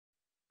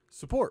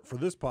Support for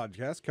this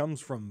podcast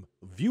comes from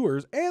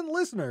viewers and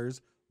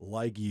listeners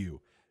like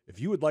you.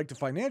 If you would like to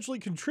financially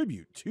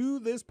contribute to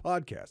this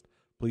podcast,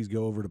 please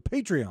go over to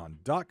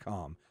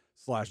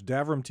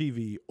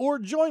patreon.com/DavrimTV or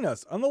join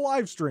us on the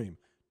live stream,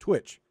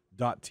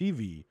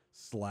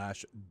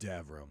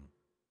 twitch.tv/Davrim.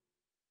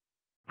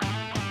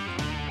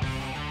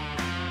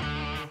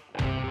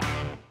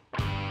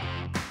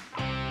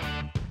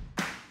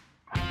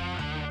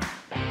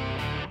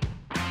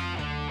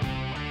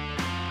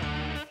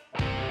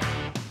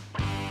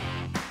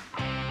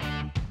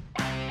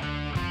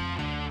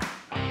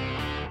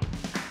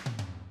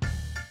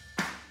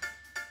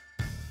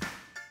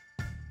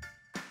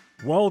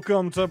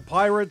 Welcome to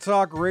Pirate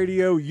Talk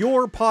Radio,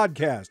 your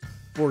podcast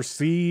for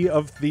Sea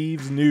of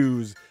Thieves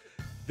news.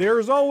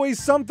 There's always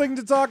something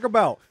to talk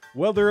about,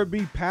 whether it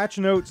be patch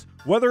notes,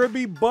 whether it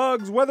be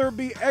bugs, whether it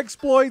be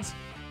exploits,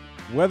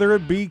 whether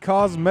it be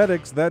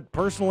cosmetics that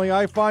personally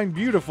I find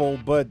beautiful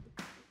but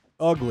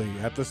ugly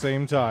at the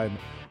same time.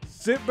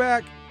 Sit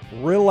back,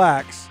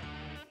 relax,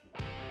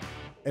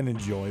 and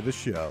enjoy the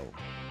show.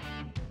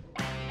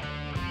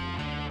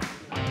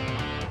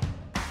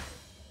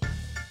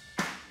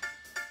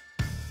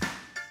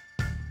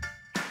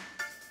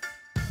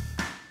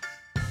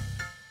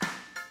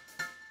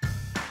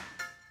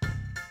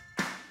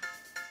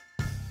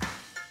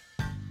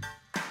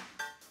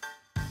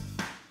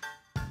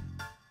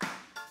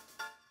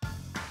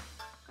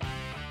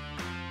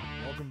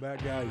 Welcome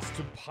back, guys,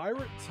 to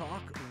Pirate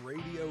Talk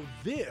Radio.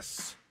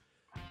 This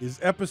is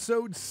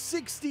episode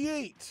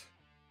 68.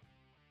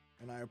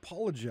 And I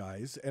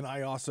apologize, and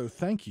I also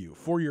thank you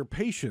for your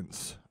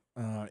patience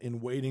in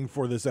waiting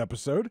for this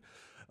episode.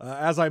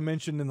 As I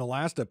mentioned in the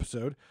last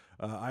episode,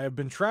 I have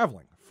been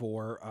traveling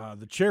for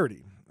the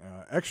charity,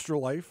 Extra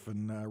Life,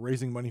 and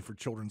raising money for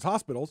children's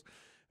hospitals.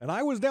 And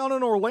I was down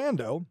in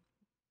Orlando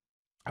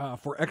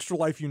for Extra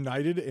Life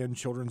United and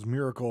Children's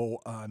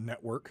Miracle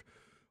Network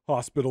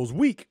Hospitals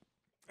Week.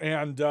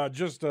 And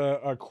just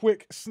a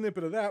quick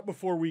snippet of that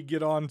before we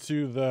get on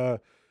to the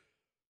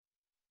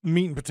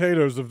meat and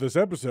potatoes of this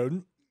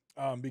episode,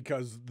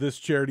 because this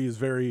charity is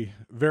very,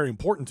 very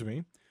important to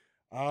me.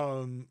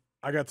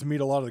 I got to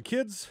meet a lot of the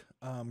kids,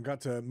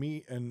 got to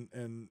meet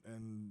and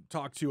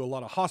talk to a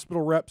lot of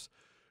hospital reps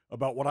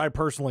about what I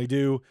personally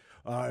do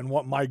and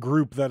what my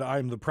group that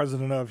I'm the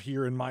president of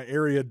here in my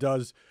area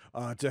does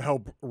to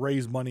help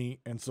raise money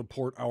and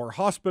support our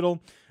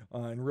hospital.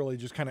 And really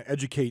just kind of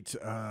educate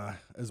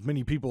as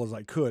many people as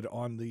I could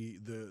on the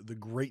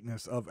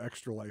greatness of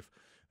Extra Life.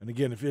 And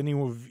again, if any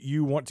of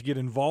you want to get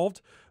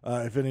involved,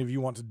 if any of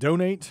you want to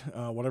donate,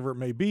 whatever it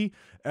may be,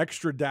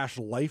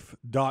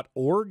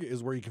 extra-life.org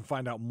is where you can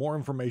find out more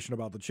information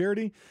about the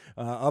charity.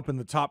 Up in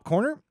the top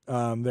corner,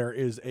 there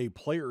is a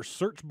player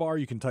search bar.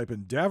 You can type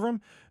in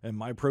Davrim, and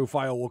my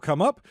profile will come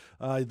up.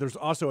 There's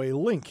also a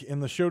link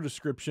in the show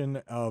description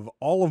of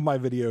all of my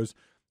videos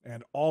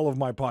and all of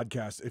my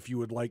podcasts if you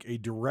would like a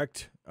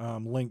direct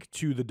link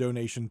to the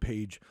donation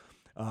page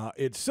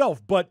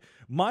itself. But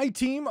my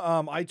team,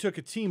 I took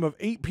a team of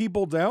 8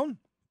 people down,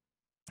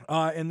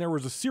 and there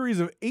was a series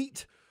of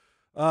 8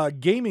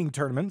 gaming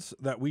tournaments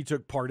that we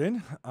took part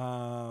in.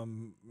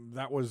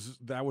 That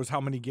was how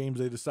many games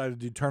they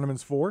decided to do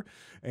tournaments for.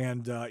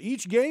 And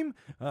each game,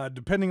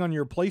 depending on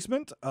your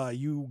placement,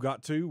 you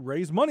got to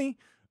raise money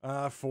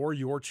for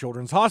your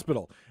children's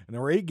hospital. And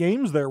there were 8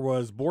 games. There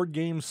was board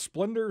games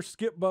Splendor,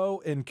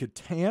 Skip-Bo, and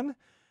Catan.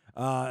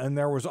 And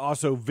there was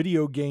also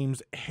video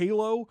games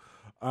Halo,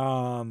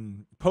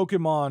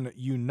 Pokemon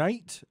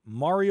Unite,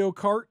 Mario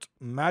Kart,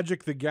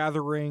 Magic the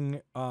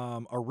Gathering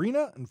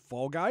Arena, and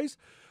Fall Guys.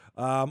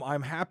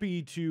 I'm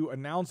happy to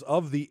announce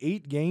of the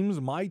 8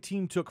 games, my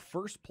team took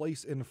first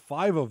place in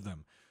 5 of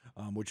them.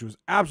 Which was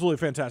absolutely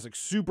fantastic.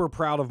 Super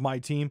proud of my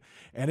team.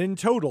 And in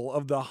total,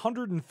 of the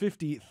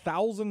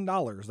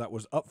 $150,000 that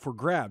was up for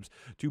grabs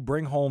to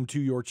bring home to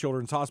your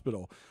children's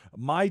hospital,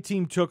 my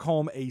team took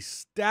home a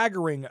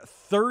staggering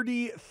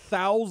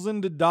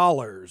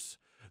 $30,000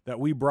 that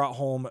we brought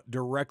home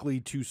directly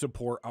to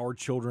support our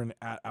children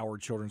at our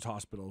children's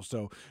hospital.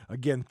 So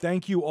again,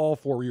 thank you all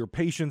for your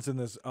patience in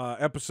this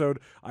episode.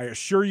 I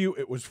assure you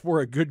it was for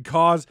a good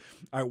cause.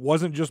 I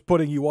wasn't just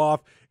putting you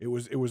off. It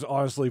was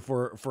honestly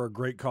for a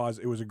great cause.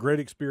 It was a great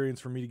experience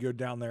for me to go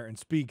down there and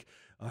speak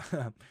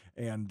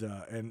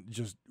and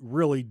just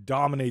really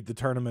dominate the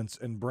tournaments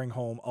and bring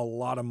home a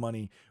lot of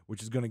money,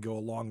 which is going to go a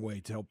long way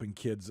to helping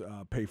kids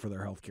pay for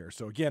their health care.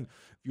 So again,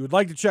 if you would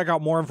like to check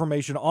out more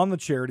information on the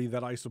charity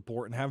that I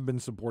support and have been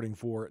supporting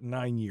for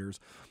 9 years,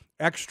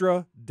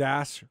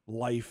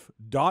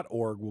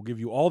 extra-life.org will give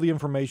you all the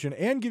information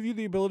and give you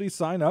the ability to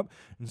sign up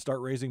and start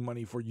raising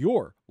money for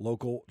your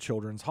local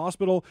children's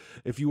hospital.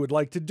 If you would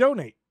like to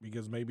donate,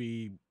 because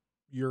maybe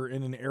you're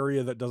in an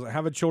area that doesn't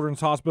have a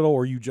children's hospital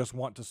or you just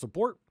want to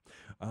support,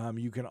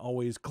 you can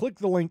always click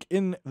the link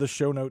in the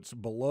show notes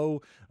below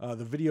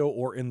the video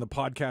or in the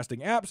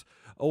podcasting apps,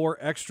 or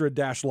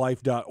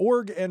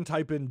extra-life.org, and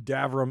type in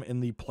Davrim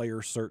in the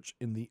player search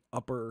in the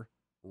upper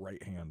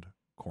right-hand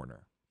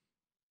corner.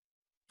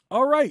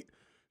 All right,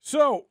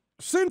 so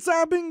since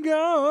I've been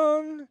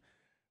gone,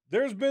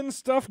 there's been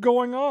stuff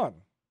going on,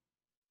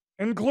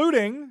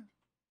 including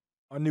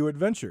a new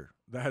adventure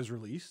that has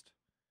released,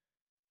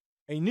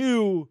 a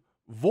new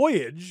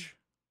voyage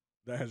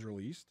that has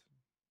released,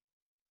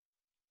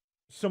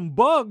 some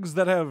bugs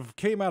that have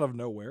came out of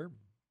nowhere,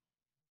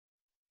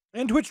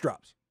 and Twitch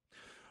drops.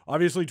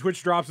 Obviously,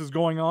 Twitch drops is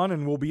going on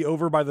and will be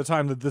over by the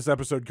time that this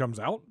episode comes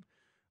out.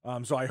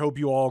 So I hope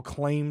you all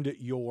claimed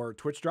your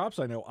Twitch drops.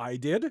 I know I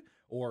did,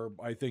 or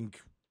I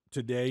think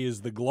today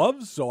is the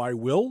gloves, so I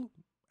will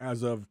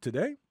as of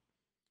today.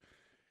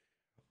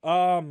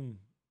 But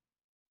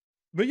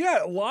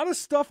yeah, a lot of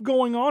stuff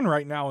going on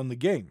right now in the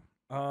game.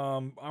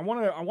 I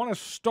want to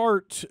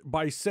start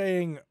by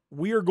saying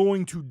we are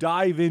going to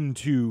dive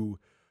into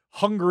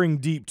Hungering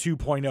Deep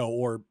 2.0,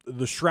 or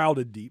the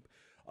Shrouded Deep,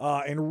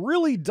 and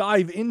really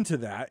dive into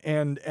that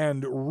and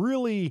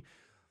really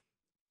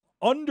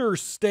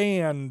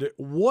understand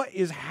what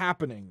is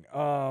happening.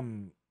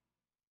 I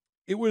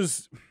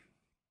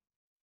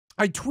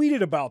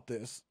tweeted about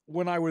this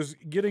when I was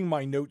getting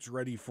my notes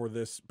ready for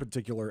this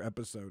particular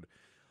episode.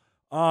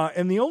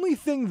 And the only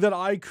thing that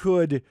I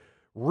could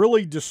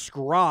really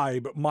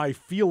describe my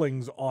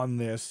feelings on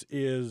this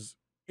is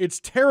it's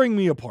tearing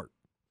me apart.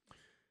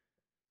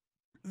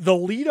 The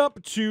lead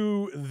up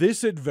to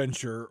this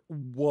adventure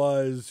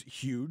was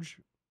huge.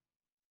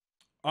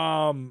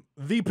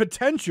 The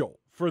potential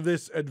for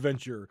this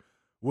adventure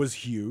was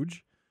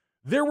huge.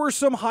 There were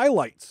some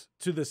highlights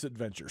to this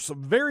adventure,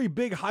 some very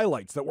big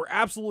highlights that were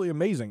absolutely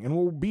amazing and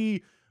will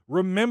be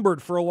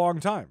remembered for a long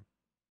time.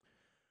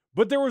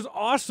 But there was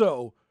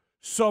also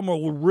some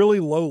really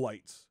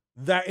lowlights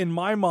that, in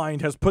my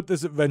mind, has put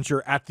this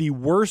adventure at the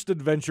worst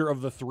adventure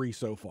of the three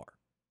so far.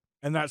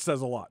 And that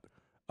says a lot,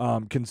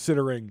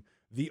 considering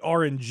the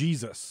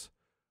RNGesus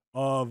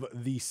of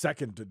the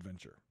second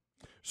adventure.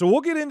 So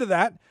we'll get into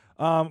that,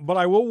 but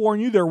I will warn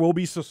you, there will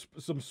be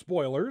some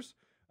spoilers.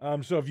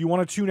 So if you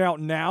want to tune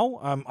out now,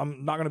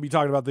 I'm not going to be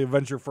talking about the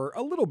adventure for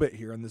a little bit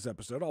here in this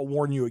episode. I'll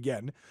warn you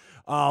again.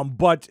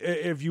 But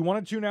if you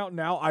want to tune out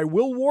now, I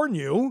will warn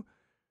you,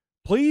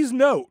 please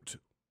note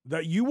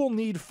that you will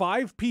need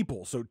 5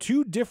 people. So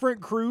 2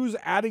 different crews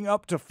adding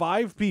up to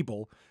 5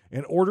 people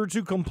in order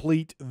to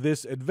complete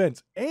this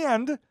event.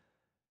 And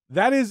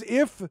that is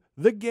if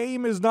the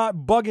game is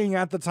not bugging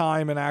at the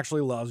time and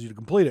actually allows you to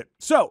complete it.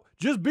 So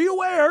just be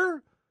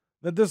aware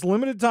that this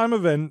limited time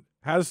event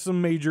has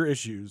some major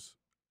issues.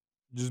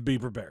 Just be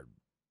prepared,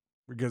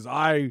 because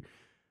I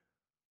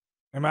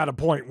am at a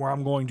point where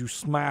I'm going to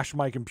smash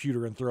my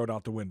computer and throw it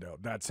out the window.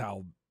 That's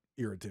how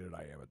irritated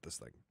I am at this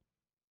thing.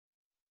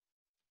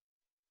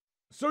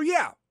 So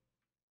yeah,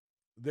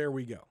 there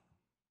we go.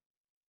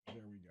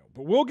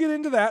 But we'll get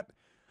into that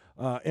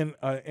in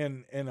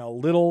a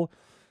little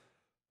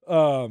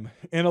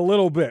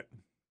bit.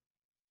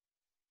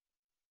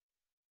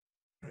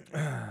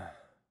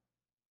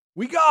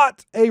 We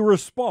got a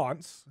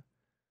response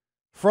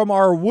from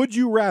our Would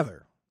You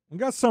Rather. We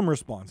got some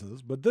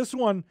responses, but this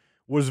one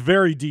was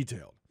very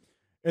detailed.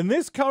 And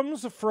this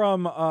comes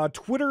from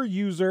Twitter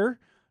user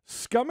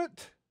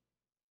Scumelt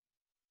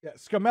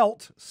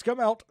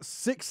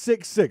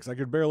 666. I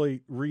could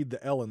barely read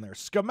the L in there.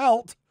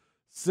 Scumelt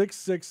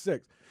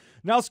 666.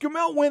 Now,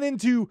 Scumelt went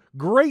into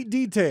great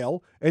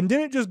detail and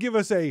didn't just give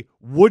us a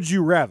Would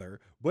You Rather,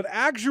 but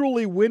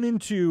actually went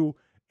into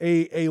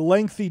a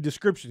lengthy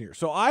description here.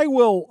 So I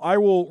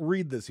will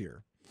read this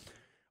here.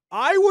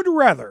 I would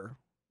rather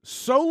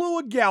solo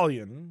a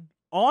galleon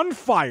on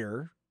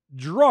fire,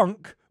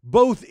 drunk,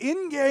 both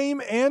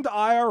in-game and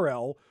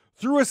IRL,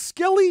 through a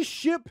skelly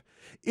ship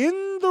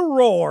in the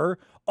roar,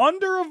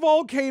 under a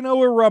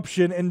volcano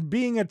eruption, and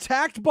being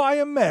attacked by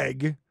a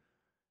Meg,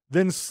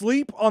 than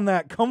sleep on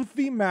that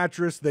comfy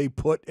mattress they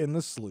put in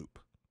the sloop.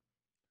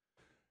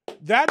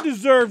 That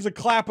deserves a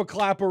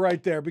clapper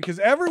right there, because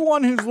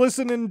everyone who's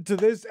listening to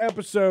this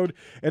episode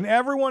and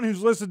everyone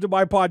who's listened to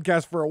my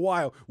podcast for a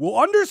while will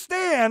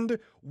understand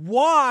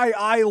why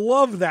I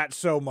love that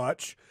so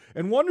much,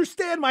 and will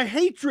understand my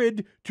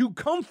hatred to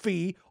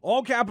comfy,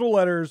 all capital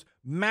letters,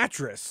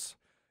 mattress.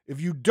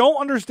 If you don't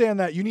understand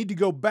that, you need to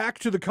go back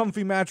to the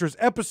comfy mattress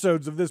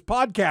episodes of this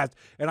podcast,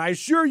 and I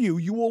assure you,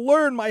 you will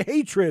learn my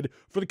hatred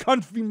for the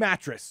comfy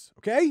mattress,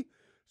 okay?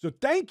 So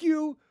thank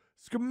you,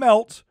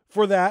 Scumelt,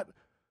 for that.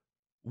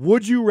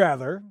 Would you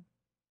rather?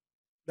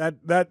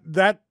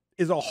 That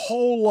is a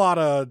whole lot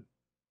of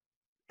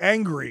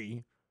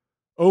angry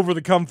over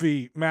the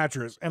comfy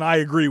mattress, and I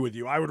agree with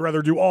you. I would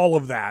rather do all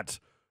of that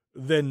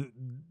than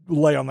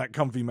lay on that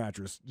comfy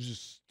mattress.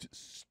 Just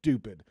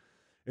stupid.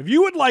 If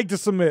you would like to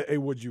submit a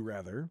Would You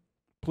Rather,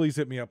 please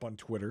hit me up on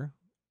Twitter,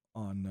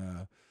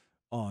 on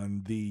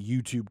the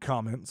YouTube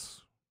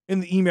comments, in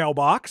the email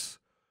box,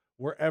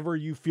 wherever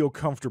you feel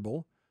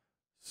comfortable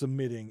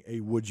submitting a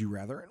Would You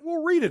Rather, and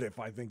we'll read it if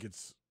I think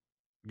it's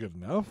good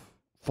enough,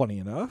 funny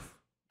enough,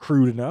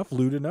 crude enough,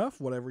 lewd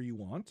enough, whatever you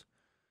want.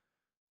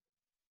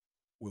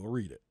 We'll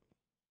read it.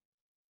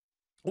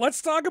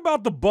 Let's talk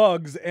about the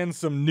bugs and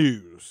some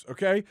news,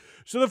 okay?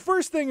 So the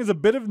first thing is a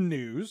bit of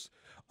news.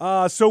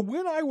 So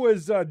when I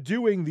was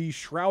doing the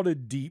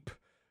Shrouded Deep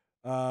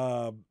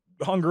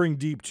Hungering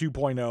Deep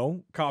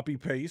 2.0, copy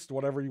paste,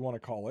 whatever you want to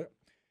call it.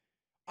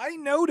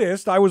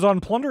 I was on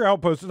Plunder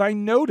Outpost, and I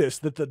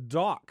noticed that the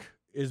dock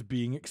is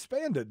being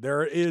expanded.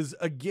 There is,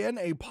 again,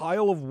 a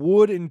pile of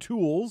wood and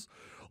tools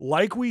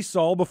like we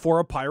saw before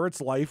A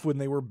Pirate's Life when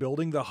they were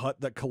building the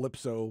hut that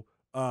Calypso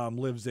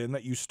lives in,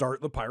 that you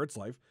start the Pirate's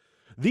Life.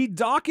 The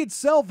dock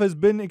itself has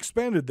been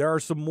expanded. There are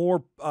some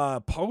more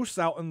posts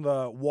out in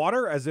the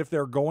water as if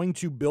they're going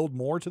to build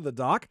more to the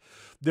dock.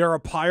 There are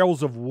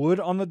piles of wood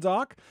on the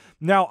dock.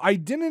 Now, I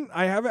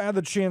haven't had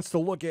the chance to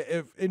look at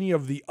if any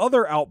of the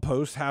other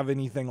outposts have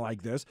anything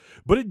like this,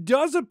 but it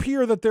does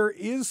appear that there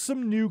is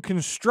some new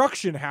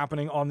construction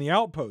happening on the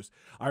outpost.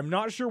 I'm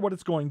not sure what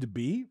it's going to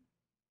be.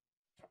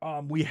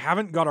 We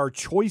haven't got our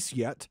choice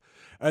yet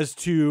as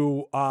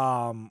to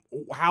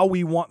how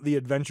we want the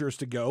adventures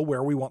to go,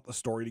 where we want the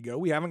story to go.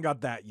 We haven't got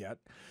that yet.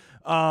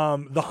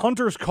 The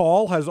Hunter's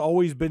Call has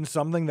always been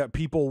something that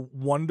people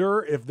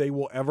wonder if they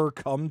will ever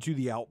come to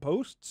the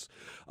outposts.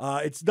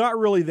 It's not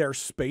really their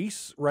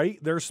space,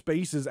 right? Their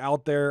space is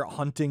out there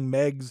hunting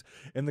Megs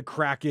and the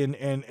Kraken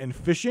and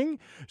fishing.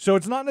 So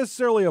it's not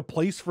necessarily a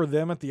place for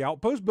them at the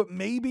outpost, but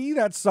maybe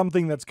that's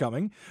something that's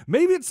coming.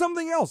 Maybe it's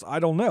something else. I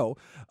don't know.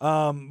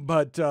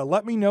 But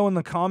let me know in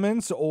the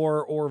comments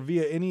or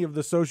via any of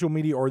the social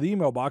media or the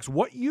email box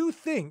what you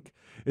think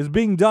is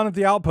being done at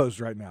the outpost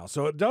right now.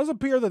 So it does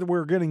appear that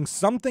we're getting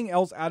something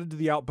else added to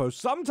the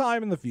outpost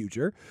sometime in the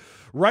future.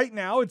 Right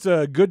now, it's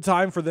a good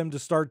time for them to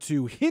start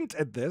to hint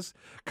at this,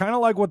 kind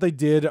of like what they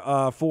did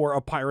for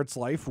A Pirate's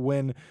Life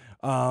when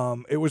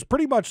it was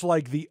pretty much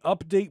like the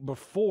update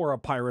before A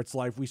Pirate's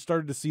Life. We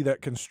started to see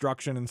that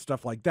construction and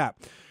stuff like that.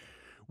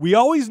 We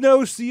always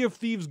know Sea of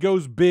Thieves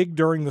goes big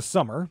during the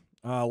summer.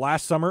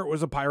 Last summer it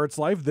was A Pirate's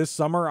Life. This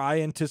summer I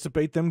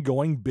anticipate them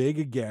going big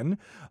again.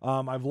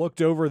 I've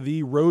looked over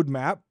the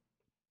roadmap,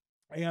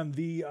 and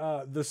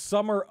the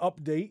summer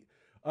update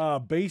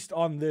based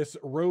on this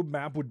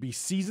roadmap would be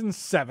Season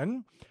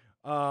 7,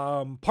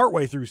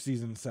 partway through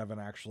Season 7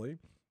 actually.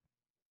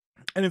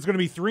 And it's going to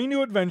be 3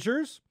 new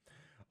adventures,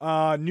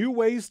 new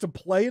ways to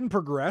play and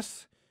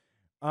progress.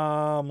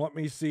 Let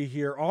me see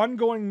here.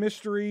 Ongoing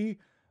mystery,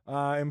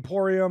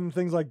 Emporium,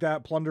 things like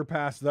that, Plunder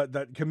Pass,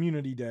 that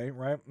community day,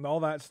 right? And all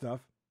that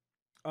stuff.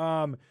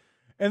 And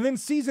then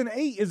Season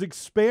 8 is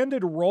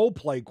expanded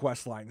roleplay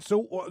questline.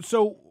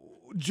 So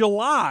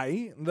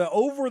July,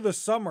 over the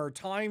summer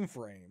time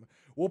frame,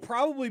 will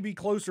probably be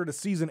closer to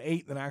Season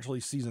 8 than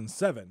actually Season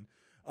 7.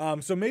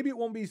 So maybe it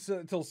won't be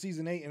until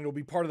Season 8 and it'll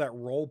be part of that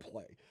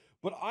roleplay.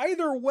 But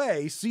either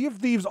way, Sea of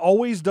Thieves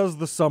always does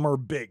the summer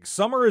big.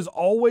 Summer is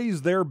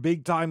always their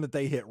big time that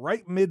they hit,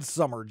 right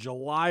midsummer,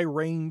 July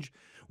range.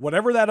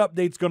 Whatever that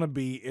update's going to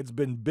be, it's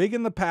been big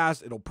in the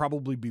past. It'll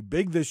probably be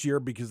big this year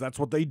because that's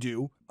what they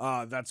do.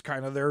 That's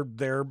kind of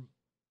their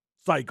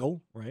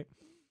cycle, right?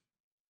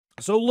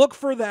 So look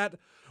for that,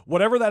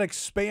 whatever that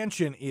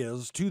expansion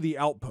is to the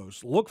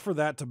outpost. Look for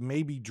that to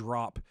maybe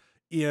drop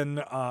in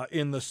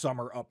the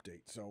summer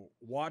update. So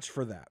watch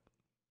for that.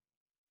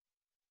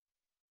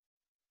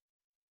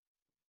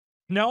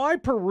 Now, I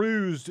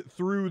perused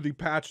through the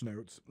patch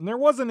notes, and there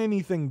wasn't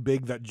anything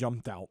big that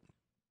jumped out.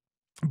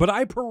 But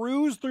I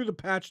perused through the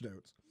patch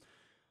notes,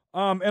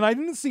 and I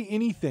didn't see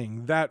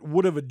anything that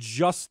would have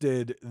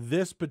adjusted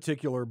this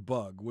particular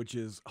bug, which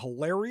is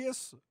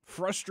hilarious,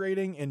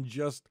 frustrating, and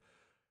just,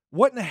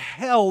 what in the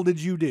hell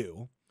did you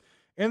do?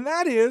 And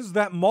that is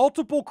that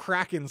multiple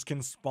Krakens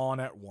can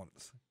spawn at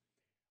once.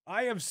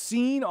 I have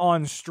seen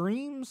on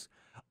streams,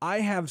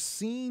 I have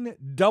seen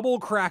double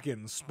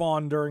Krakens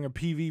spawn during a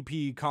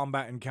PvP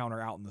combat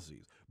encounter out in the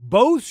seas.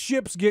 Both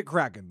ships get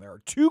Kraken. There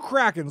are 2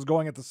 Krakens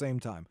going at the same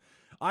time.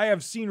 I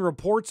have seen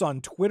reports on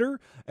Twitter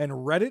and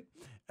Reddit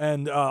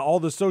and all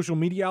the social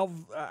media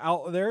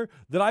out there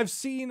that I've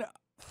seen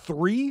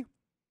 3,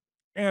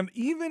 and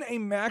even a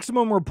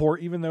maximum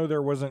report, even though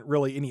there wasn't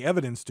really any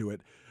evidence to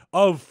it,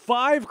 of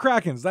 5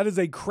 Krakens. That is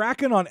a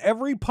Kraken on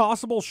every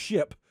possible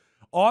ship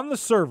on the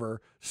server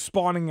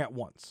spawning at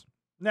once.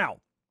 Now,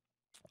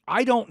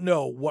 I don't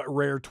know what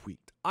Rare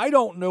tweaked. I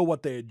don't know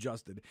what they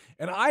adjusted.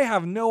 And I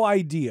have no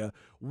idea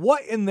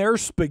what in their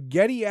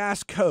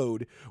spaghetti-ass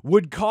code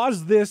would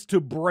cause this to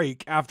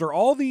break after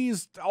all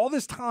this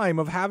time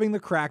of having the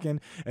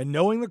Kraken and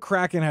knowing the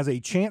Kraken has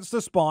a chance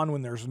to spawn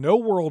when there's no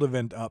world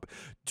event up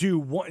to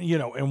one,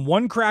 and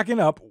one Kraken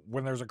up.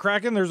 When there's a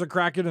Kraken,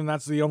 and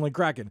that's the only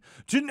Kraken.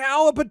 To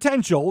now a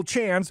potential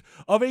chance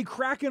of a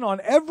Kraken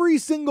on every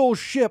single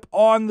ship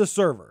on the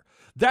server.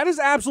 That is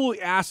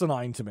absolutely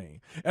asinine to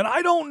me. And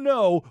I don't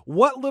know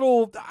what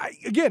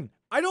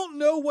I don't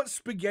know what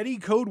spaghetti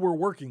code we're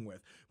working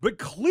with. But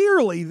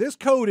clearly, this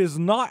code is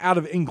not out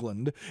of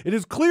England. It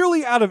is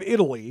clearly out of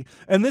Italy.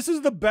 And this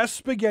is the best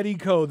spaghetti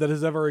code that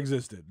has ever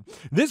existed.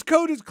 This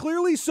code is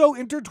clearly so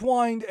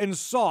intertwined and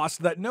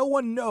sauced that no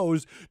one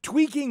knows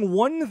tweaking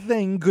one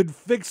thing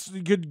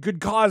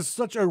could cause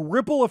such a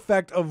ripple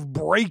effect of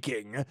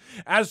breaking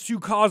as to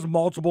cause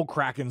multiple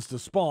Krakens to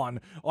spawn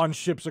on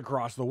ships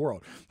across the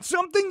world.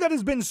 Something that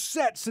has been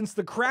set since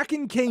the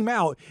Kraken came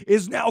out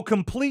is now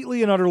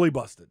completely and utterly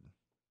busted.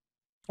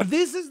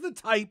 This is the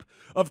type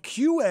of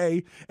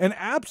QA and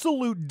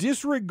absolute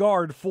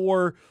disregard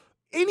for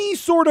any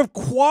sort of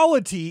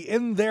quality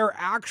in their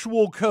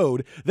actual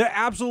code that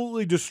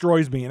absolutely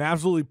destroys me and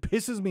absolutely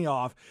pisses me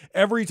off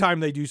every time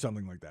they do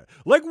something like that.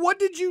 Like, what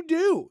did you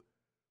do?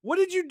 What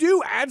did you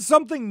do? Add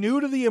something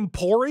new to the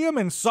Emporium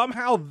and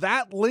somehow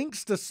that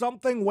links to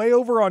something way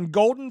over on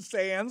Golden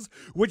Sands,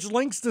 which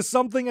links to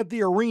something at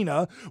the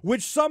arena,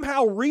 which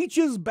somehow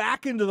reaches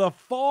back into the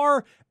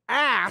far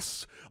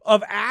ass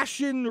of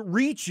Ashen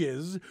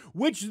Reaches,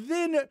 which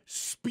then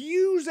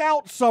spews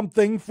out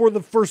something for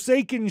the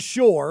Forsaken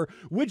Shore,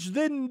 which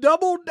then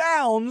double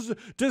downs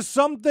to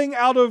something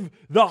out of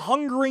the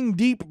Hungering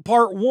Deep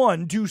Part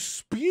 1 to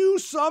spew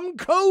some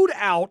code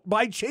out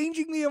by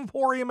changing the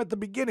Emporium at the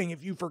beginning,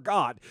 if you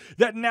forgot,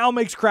 that now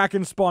makes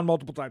Kraken spawn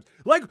multiple times.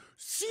 Like,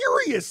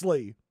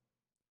 seriously,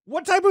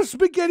 what type of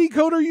spaghetti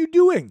code are you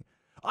doing?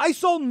 I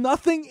saw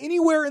nothing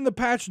anywhere in the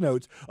patch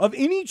notes of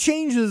any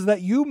changes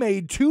that you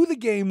made to the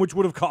game which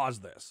would have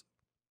caused this.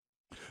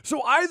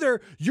 So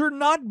either you're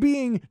not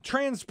being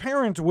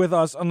transparent with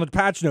us on the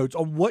patch notes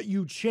on what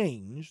you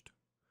changed,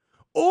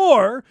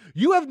 or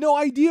you have no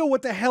idea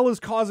what the hell is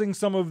causing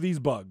some of these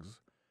bugs.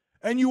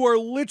 And you are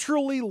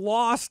literally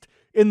lost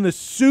in the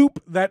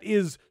soup that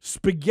is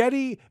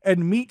spaghetti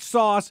and meat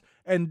sauce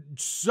and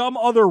some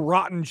other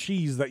rotten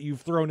cheese that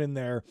you've thrown in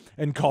there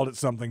and called it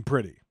something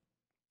pretty.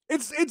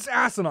 It's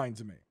asinine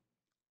to me.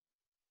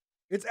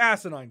 It's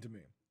asinine to me.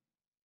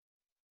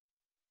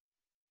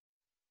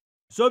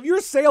 So if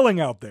you're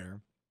sailing out there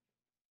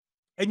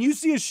and you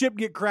see a ship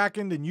get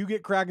krakened and you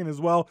get krakened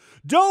as well,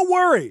 don't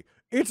worry.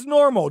 It's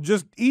normal.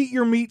 Just eat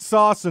your meat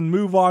sauce and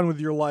move on with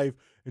your life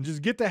and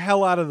just get the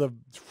hell out of the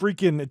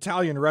freaking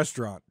Italian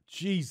restaurant.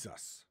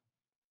 Jesus.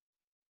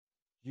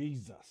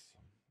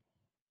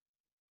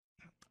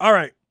 All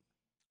right.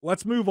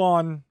 Let's move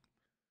on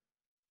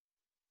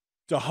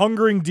to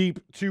Hungering Deep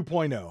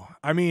 2.0.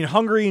 I mean,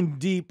 Hungering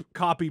Deep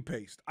copy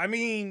paste. I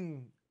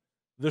mean,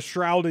 the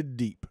Shrouded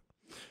Deep.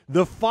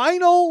 The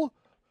final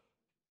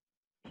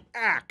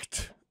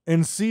act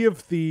in Sea of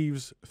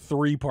Thieves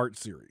 3-part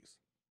series.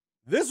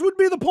 This would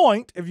be the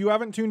point, if you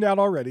haven't tuned out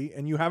already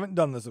and you haven't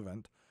done this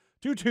event,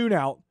 to tune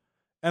out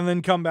and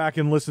then come back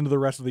and listen to the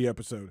rest of the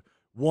episode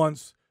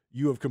once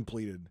you have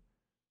completed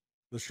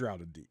the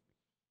Shrouded Deep.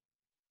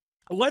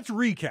 Let's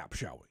recap,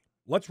 shall we?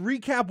 Let's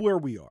recap where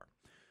we are.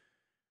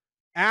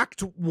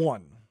 Act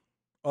 1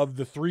 of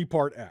the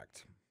 3-part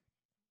act.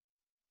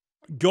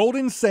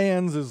 Golden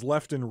Sands is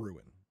left in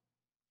ruin.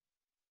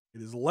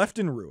 It is left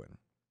in ruin.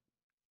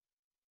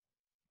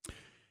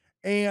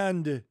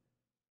 And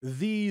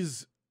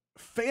these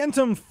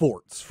phantom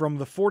forts from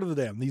the Fort of the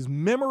Damned, these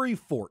memory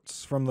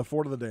forts from the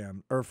Fort of the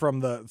Damned, or from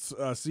the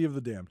Sea of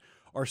the Damned,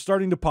 are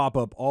starting to pop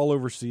up all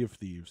over Sea of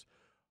Thieves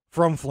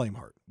from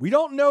Flameheart. We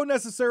don't know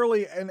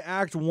necessarily in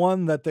Act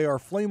 1 that they are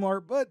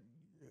Flameheart, but,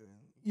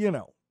 you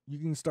know, you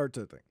can start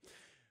to think.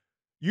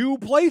 You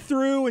play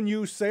through and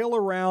you sail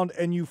around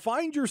and you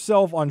find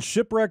yourself on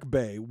Shipwreck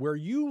Bay, where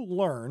you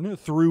learn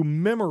through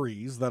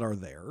memories that are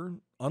there,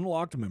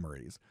 unlocked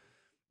memories,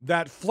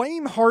 that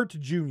Flameheart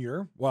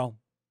Jr.,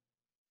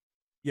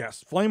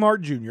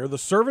 Flameheart Jr., the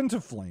servant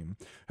of Flame,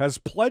 has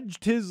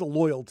pledged his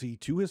loyalty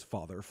to his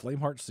father,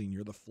 Flameheart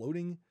Sr., the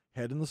floating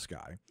head in the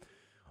sky,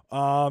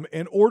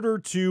 in order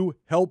to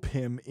help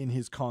him in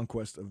his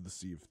conquest of the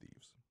Sea of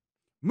Thieves.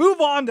 Move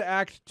on to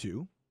Act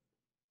 2.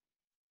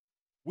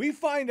 We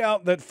find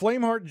out that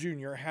Flameheart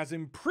Jr. has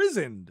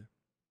imprisoned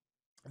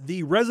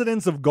the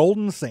residents of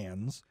Golden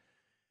Sands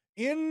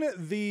in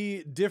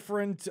the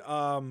different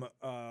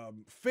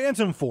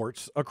phantom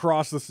forts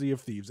across the Sea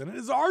of Thieves. And it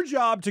is our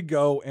job to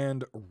go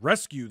and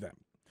rescue them.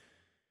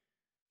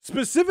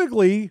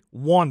 Specifically,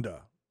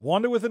 Wanda.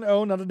 Wanda with an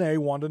O, not an A.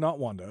 Wanda, not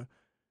Wanda.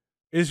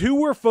 Is who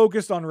we're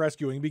focused on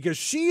rescuing because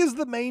she is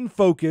the main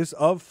focus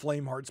of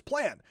Flameheart's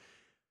plan.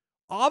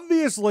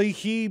 Obviously,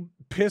 he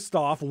pissed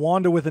off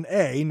Wanda with an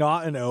A,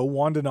 not an O,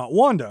 Wanda, not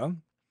Wanda,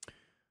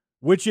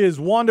 which is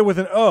Wanda with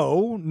an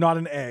O, not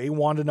an A,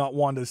 Wanda, not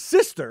Wanda's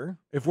sister,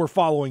 if we're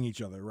following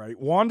each other, right?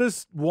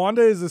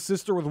 Wanda is a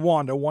sister with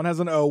Wanda. One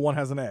has an O, one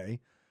has an A.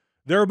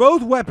 They're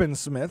both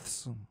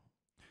weaponsmiths,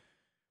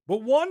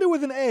 but Wanda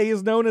with an A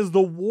is known as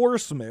the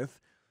Warsmith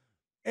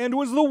and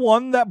was the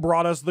one that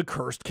brought us the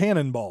cursed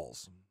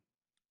cannonballs.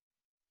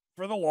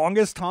 For the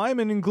longest time,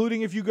 and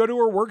including if you go to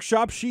her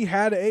workshop, she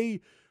had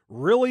a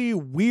really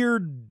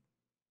weird,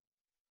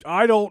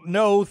 I don't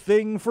know,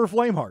 thing for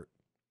Flameheart.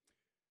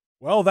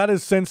 Well, that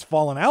has since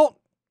fallen out.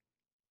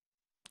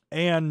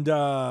 And,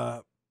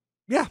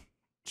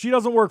 she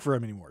doesn't work for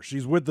him anymore.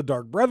 She's with the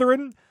Dark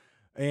Brethren,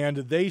 and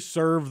they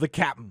serve the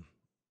captain,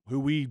 who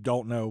we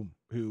don't know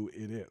who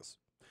it is.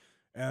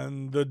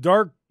 And the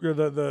Dark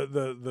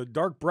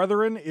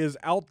Brethren is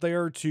out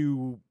there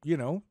to,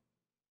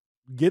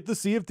 get the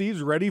Sea of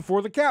Thieves ready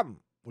for the captain,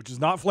 which is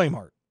not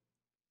Flameheart.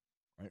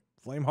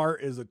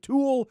 Flameheart is a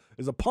tool,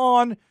 is a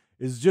pawn,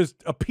 is just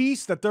a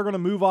piece that they're going to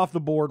move off the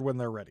board when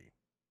they're ready.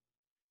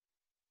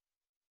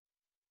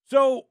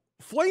 So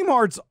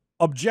Flameheart's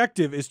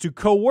objective is to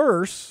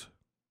coerce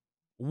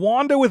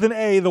Wanda with an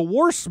A, the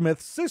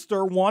Warsmith's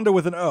sister, Wanda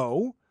with an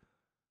O,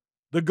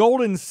 the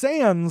Golden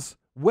Sands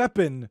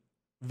weapon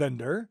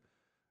vendor,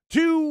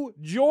 to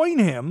join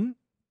him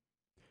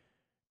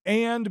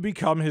and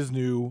become his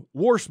new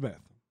Warsmith.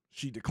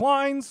 She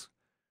declines.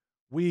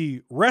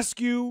 We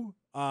rescue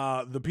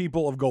the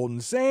people of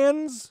Golden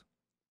Sands.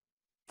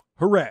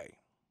 Hooray.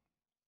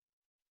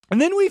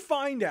 And then we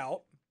find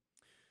out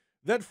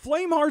that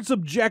Flameheart's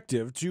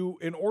objective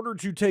in order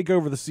to take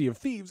over the Sea of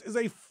Thieves is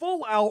a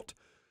full-out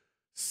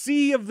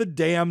Sea of the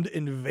Damned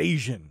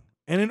invasion.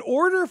 And in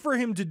order for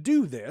him to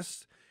do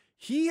this,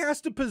 he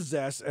has to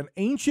possess an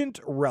ancient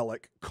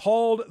relic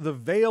called the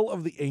Veil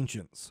of the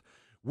Ancients,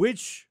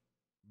 which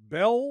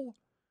Belle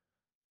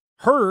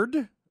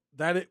heard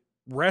that it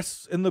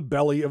rests in the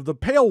belly of the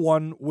Pale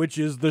One, which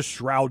is the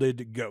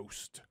Shrouded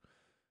Ghost.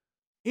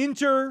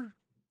 Enter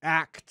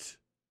Act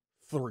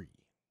 3.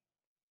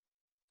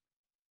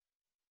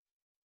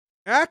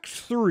 Act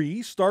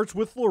 3 starts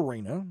with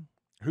Lorena,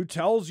 who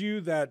tells you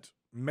that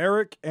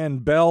Merrick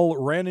and Belle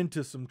ran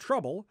into some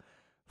trouble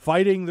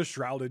fighting the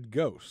Shrouded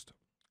Ghost,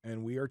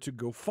 and we are to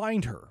go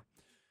find her.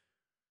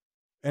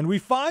 And we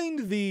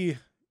find the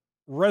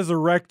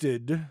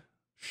resurrected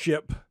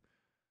ship,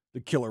 the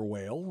Killer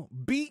Whale,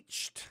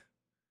 beached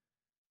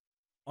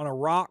on a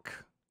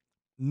rock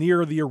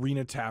near the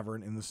Arena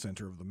Tavern in the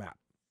center of the map.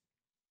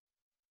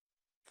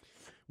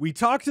 We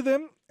talk to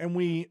them, and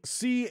we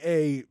see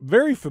a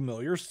very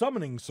familiar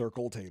summoning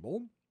circle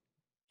table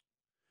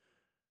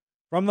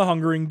from the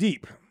Hungering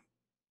Deep.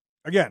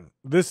 Again,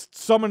 this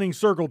summoning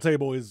circle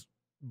table is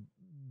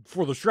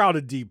for the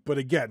Shrouded Deep, but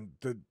again,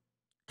 the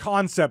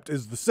concept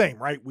is the same,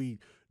 right? We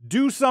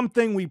do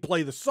something, we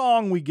play the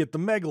song, we get the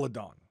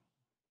Megalodon.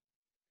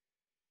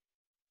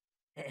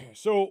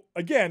 So,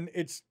 again,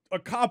 it's a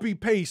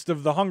copy-paste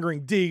of the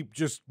Hungering Deep,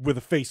 just with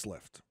a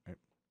facelift.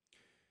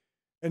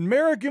 And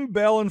Merrick and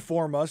Belle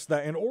inform us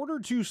that in order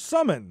to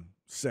summon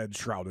said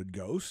Shrouded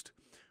Ghost,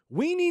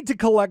 we need to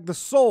collect the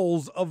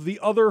souls of the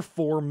other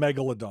 4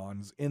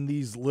 Megalodons in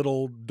these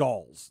little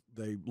dolls.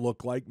 They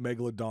look like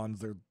Megalodons.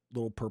 They're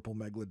little purple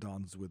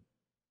Megalodons with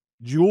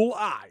jewel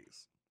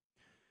eyes.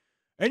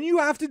 And you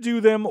have to do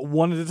them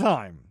one at a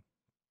time.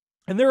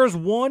 And there is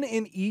one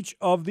in each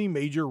of the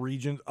major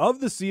regions of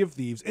the Sea of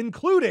Thieves,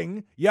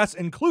 including,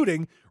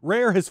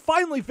 Rare has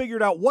finally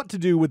figured out what to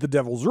do with the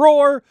Devil's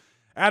Roar,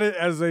 add it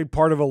as a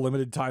part of a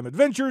limited time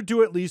adventure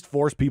to at least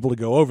force people to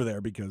go over there,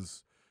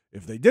 because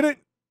if they didn't,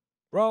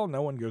 well,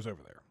 no one goes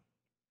over there.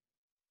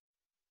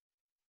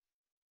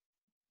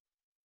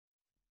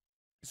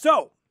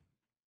 So,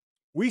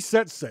 we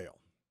set sail.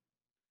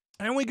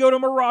 And we go to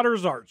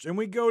Marauder's Arch, and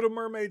we go to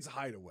Mermaid's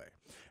Hideaway,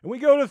 and we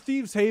go to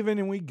Thieves Haven,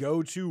 and we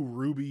go to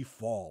Ruby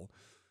Fall.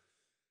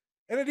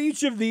 And at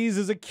each of these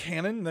is a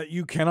cannon that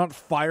you cannot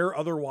fire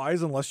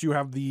otherwise unless you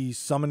have the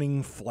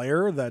summoning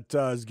flare that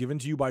is given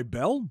to you by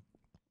Belle.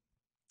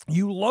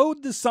 You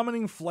load the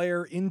summoning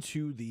flare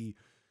into the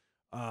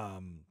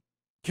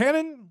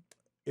cannon.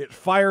 It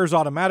fires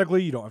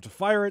automatically. You don't have to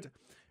fire it.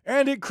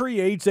 And it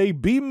creates a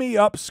Beam Me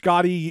Up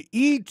Scotty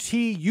ET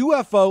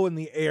UFO in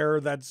the air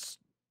that's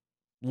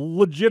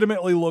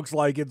legitimately looks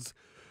like it's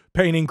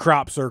painting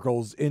crop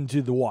circles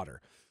into the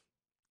water.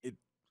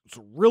 It's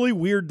a really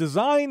weird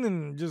design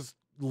and just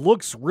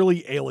looks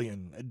really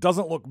alien. It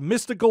doesn't look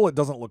mystical. It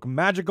doesn't look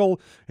magical.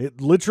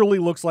 It literally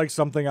looks like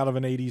something out of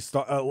an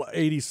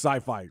 80s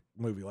sci-fi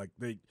movie. Like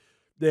they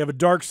have a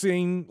dark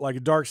scene, like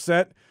a dark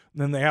set,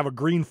 and then they have a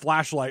green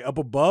flashlight up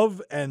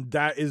above, and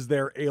that is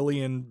their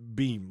alien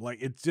beam. Like,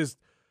 it's just,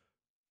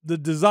 the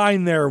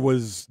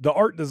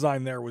art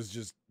design there was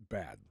just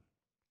bad.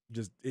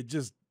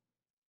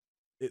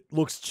 It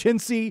looks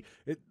chintzy.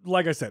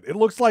 Like I said, it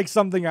looks like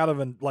something out of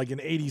an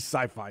 80s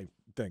sci-fi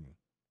thing.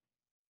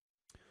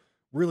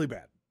 Really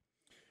bad.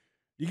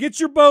 You get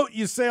your boat,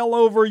 you sail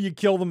over, you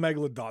kill the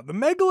Megalodon. The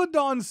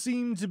Megalodons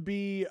seem to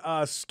be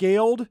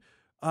scaled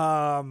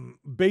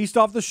based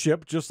off the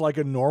ship, just like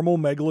a normal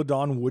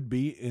Megalodon would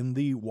be in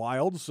the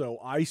wild. So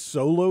I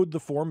soloed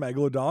the 4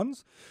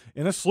 Megalodons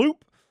in a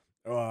sloop.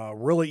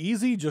 Really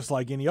easy, just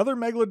like any other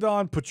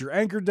Megalodon. Put your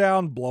anchor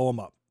down, blow them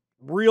up.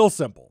 Real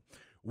simple.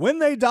 When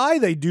they die,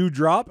 they do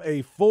drop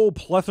a full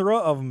plethora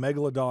of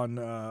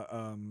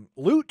Megalodon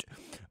loot.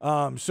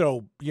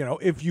 So,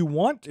 if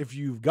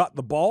you've got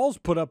the balls,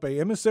 put up a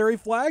emissary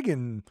flag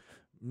and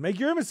make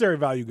your emissary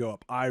value go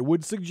up. I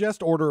would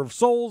suggest Order of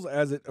Souls,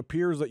 as it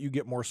appears that you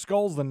get more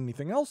skulls than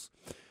anything else.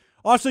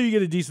 Also, you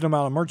get a decent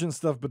amount of merchant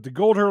stuff, but the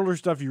gold hurler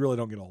stuff, you really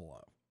don't get a whole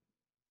lot of.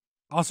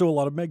 Also, a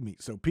lot of meg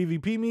meat. So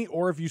PvP meat,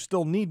 or if you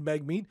still need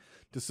meg meat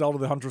to sell to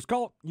the Hunter's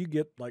Cult, you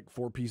get like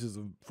 4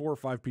 or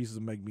 5 pieces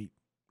of meg meat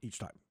each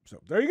time.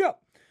 So there you go.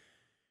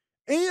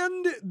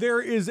 And there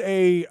is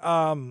I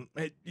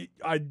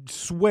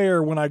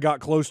swear when I got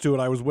close to it,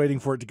 I was waiting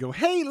for it to go,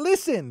 hey,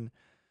 listen.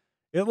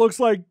 It looks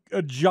like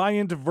a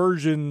giant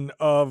version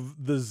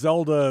of the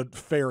Zelda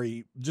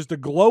fairy, just a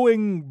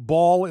glowing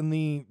ball in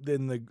the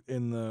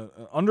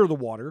under the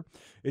water.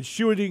 It's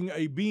shooting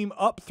a beam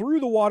up through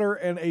the water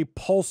and a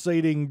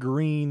pulsating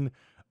green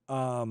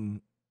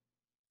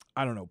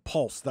I don't know,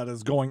 pulse that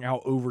is going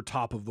out over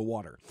top of the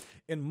water.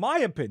 In my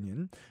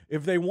opinion,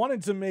 if they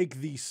wanted to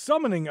make the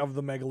summoning of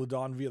the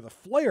Megalodon via the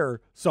flare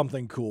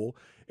something cool,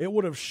 it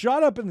would have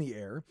shot up in the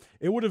air.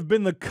 It would have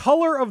been the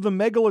color of the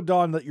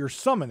Megalodon that you're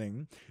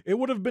summoning. It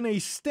would have been a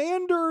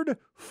standard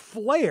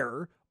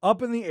flare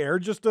up in the air,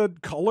 just a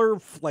color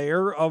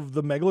flare of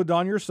the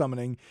Megalodon you're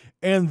summoning,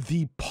 and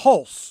the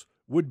pulse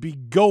would be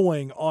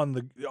going on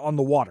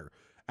the water.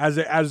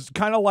 As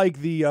kind of like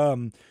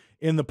the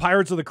in the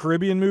Pirates of the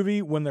Caribbean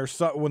movie, when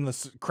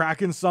the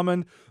Kraken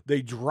summoned,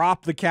 they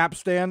drop the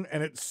capstan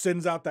and it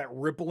sends out that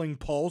rippling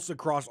pulse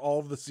across all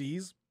of the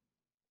seas.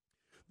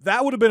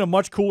 That would have been a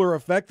much cooler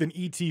effect than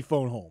E.T.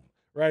 Phone Home,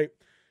 right?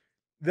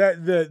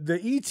 The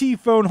E.T.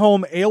 Phone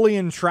Home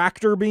alien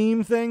tractor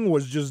beam thing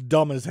was just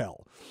dumb as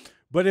hell.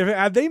 But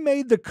had they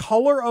made the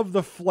color of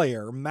the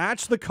flare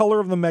match the color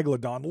of the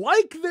Megalodon,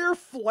 like their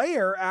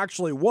flare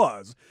actually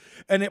was,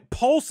 and it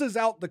pulses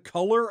out the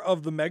color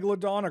of the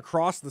Megalodon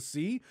across the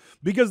sea,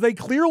 because they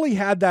clearly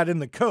had that in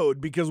the code,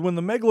 because when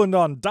the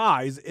Megalodon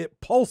dies, it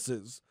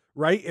pulses,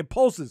 right? It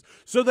pulses.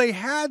 So they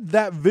had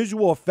that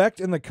visual effect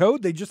in the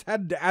code. They just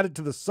had to add it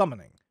to the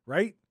summoning,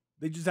 right?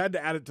 They just had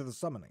to add it to the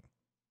summoning.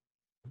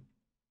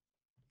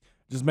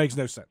 Just makes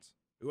no sense.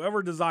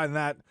 Whoever designed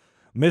that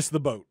missed the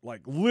boat, like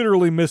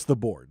literally missed the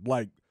board.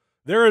 Like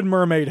they're in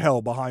mermaid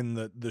hell behind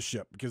the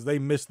ship because they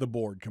missed the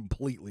board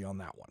completely on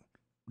that one.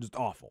 Just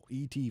awful.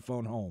 E.T.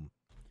 Phone Home.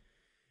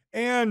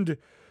 And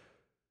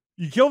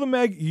you kill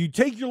the you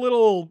take your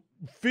little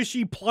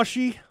fishy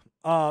plushie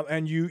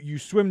and you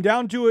swim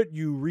down to it,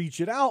 you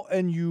reach it out,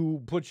 and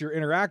you put your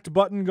interact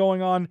button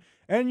going on,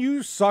 and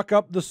you suck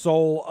up the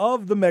soul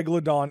of the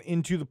Megalodon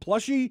into the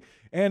plushie,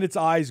 and its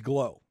eyes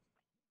glow.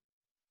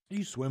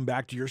 You swim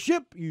back to your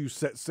ship, you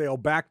set sail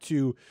back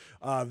to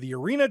the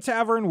Arena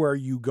Tavern where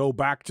you go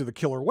back to the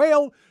killer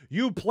whale,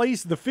 you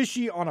place the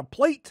fishy on a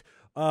plate,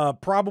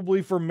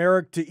 probably for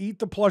Merrick to eat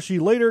the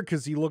plushie later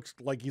because he looks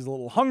like he's a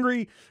little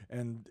hungry,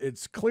 and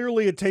it's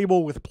clearly a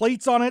table with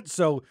plates on it,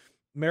 so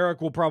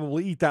Merrick will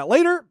probably eat that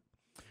later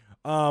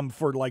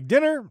for like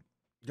dinner,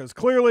 because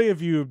clearly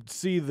if you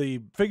see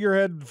the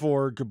figurehead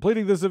for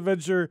completing this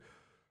adventure,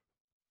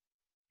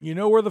 you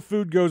know where the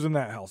food goes in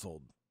that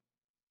household.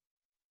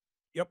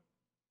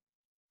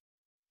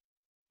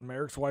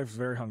 Merrick's wife's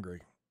very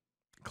hungry.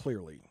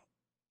 Clearly.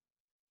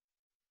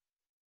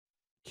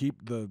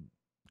 Keep the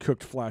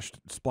cooked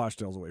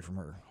splashtails away from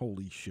her.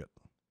 Holy shit.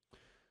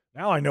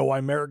 Now I know why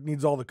Merrick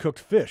needs all the cooked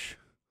fish.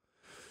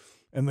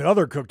 And the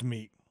other cooked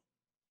meat.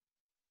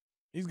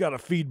 He's got to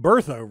feed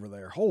Bertha over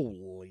there.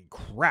 Holy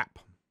crap.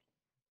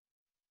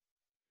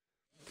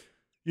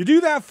 You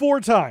do that 4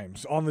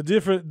 times on the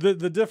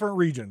different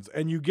regions.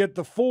 And you get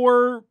the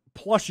 4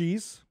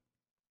 plushies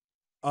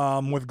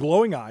with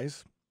glowing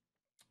eyes.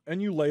 And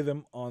you lay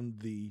them on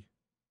the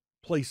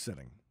place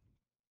setting.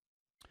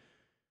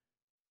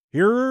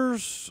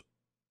 Here's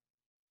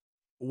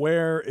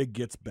where it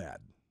gets bad.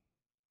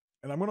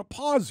 And I'm going to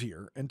pause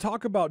here and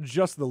talk about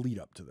just the lead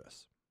up to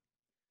this.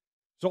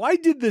 So I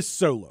did this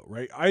solo,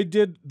 right? I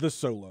did the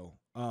solo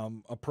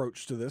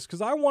approach to this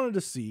because I wanted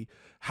to see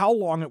how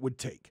long it would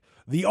take.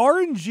 The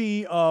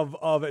RNG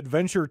of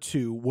Adventure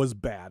 2 was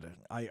bad.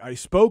 I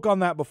spoke on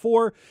that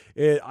before.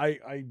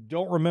 I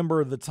don't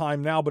remember the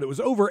time now, but it was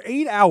over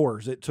 8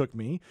 hours it took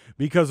me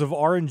because of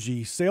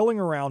RNG sailing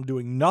around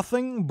doing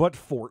nothing but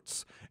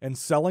forts and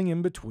selling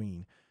in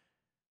between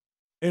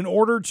in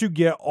order to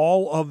get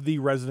all of the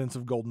residents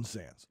of Golden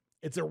Sands.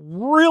 It's a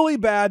really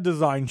bad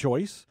design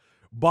choice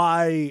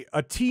by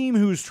a team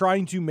who's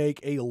trying to make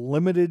a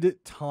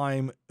limited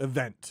time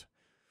event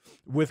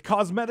with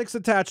cosmetics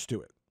attached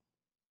to it.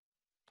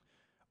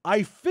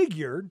 I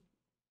figured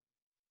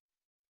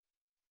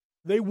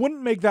they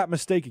wouldn't make that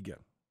mistake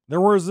again.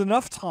 There was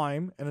enough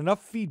time and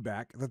enough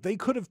feedback that they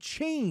could have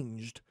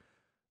changed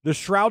the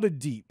Shrouded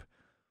Deep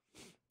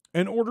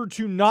in order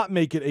to not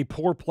make it a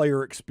poor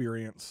player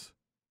experience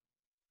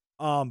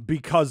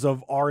because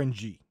of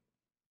RNG.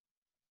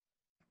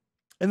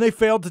 And they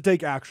failed to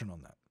take action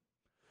on that.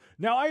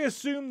 Now, I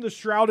assume the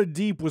Shrouded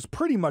Deep was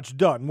pretty much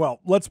done.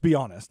 Well, let's be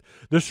honest.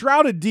 The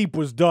Shrouded Deep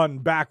was done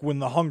back when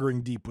the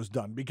Hungering Deep was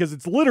done, because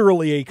it's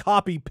literally a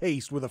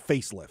copy-paste with a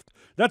facelift.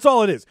 That's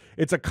all it is.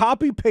 It's a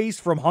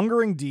copy-paste from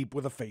Hungering Deep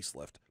with a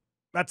facelift.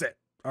 That's it.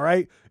 All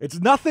right?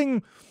 It's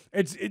nothing.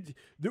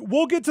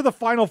 We'll get to the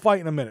final fight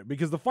in a minute,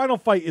 because the final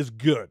fight is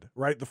good,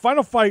 right? The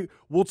final fight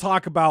we'll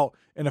talk about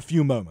in a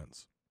few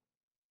moments,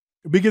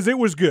 because it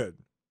was good.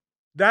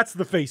 That's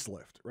the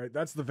facelift, right?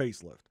 That's the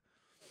facelift.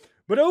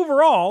 But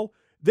overall,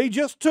 they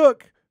just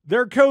took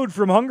their code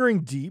from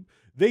Hungering Deep.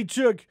 They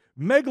took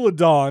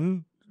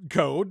Megalodon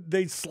code.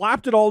 They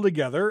slapped it all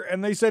together,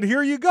 and they said,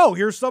 here you go.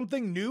 Here's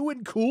something new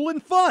and cool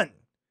and fun.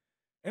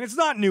 And it's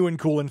not new and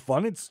cool and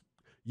fun. It's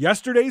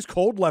yesterday's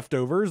cold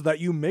leftovers that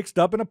you mixed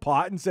up in a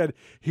pot and said,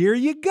 here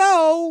you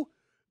go,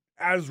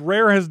 as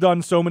Rare has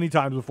done so many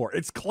times before.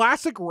 It's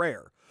classic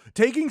Rare.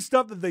 Taking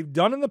stuff that they've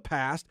done in the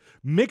past,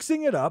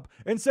 mixing it up,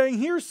 and saying,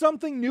 here's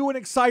something new and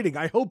exciting.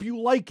 I hope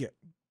you like it.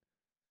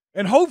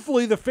 And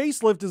hopefully the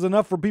facelift is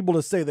enough for people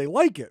to say they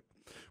like it.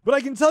 But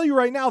I can tell you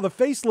right now, the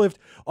facelift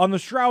on the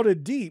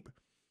Shrouded Deep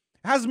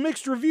has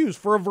mixed reviews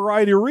for a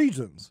variety of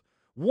reasons.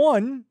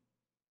 One,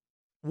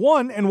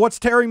 and what's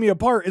tearing me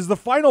apart, is the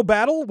final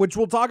battle, which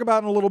we'll talk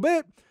about in a little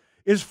bit,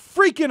 is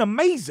freaking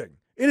amazing.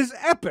 It is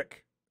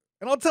epic.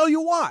 And I'll tell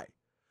you why.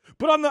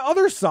 But on the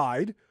other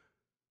side,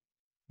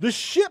 the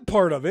shit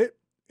part of it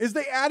is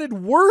they added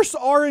worse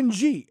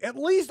RNG. At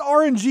least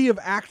RNG of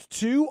Act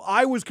 2,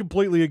 I was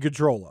completely in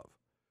control of.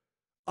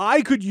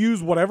 I could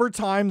use whatever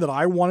time that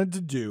I wanted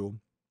to do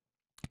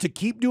to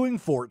keep doing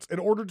forts in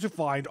order to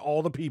find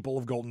all the people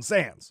of Golden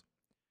Sands.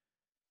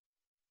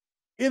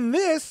 In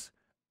this,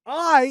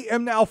 I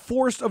am now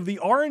forced of the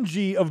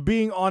RNG of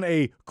being on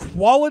a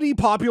quality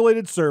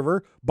populated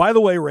server. By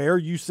the way, Rare,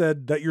 you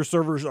said that your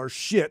servers are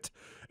shit,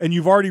 and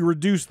you've already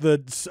reduced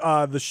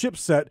the ship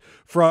set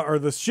or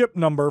the ship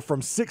number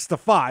from 6 to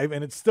 5,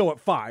 and it's still at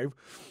 5.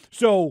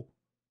 So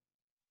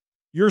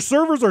your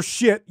servers are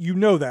shit. You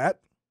know that.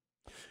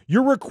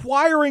 You're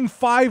requiring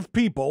 5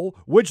 people,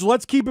 which,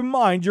 let's keep in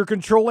mind, you're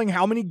controlling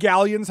how many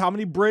galleons, how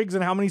many brigs,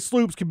 and how many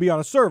sloops can be on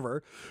a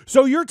server.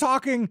 So you're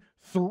talking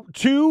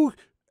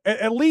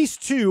at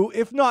least 2,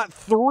 if not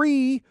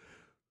 3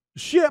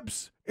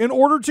 ships in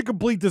order to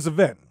complete this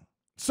event.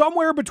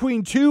 Somewhere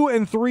between 2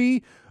 and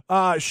 3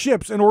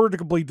 ships in order to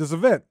complete this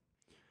event.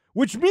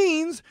 Which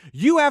means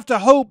you have to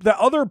hope that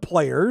other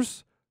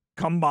players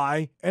come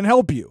by and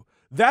help you.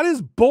 That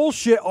is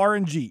bullshit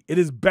RNG. It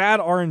is bad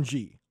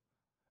RNG.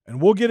 And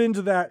we'll get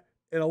into that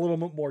in a little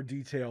bit more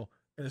detail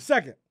in a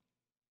second.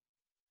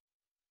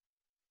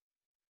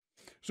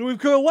 So we've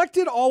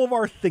collected all of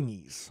our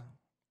thingies,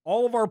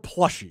 all of our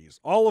plushies,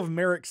 all of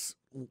Merrick's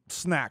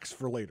snacks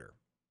for later.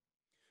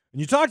 And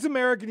you talk to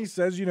Merrick and he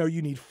says,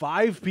 you need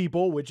 5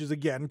 people, which is,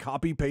 again,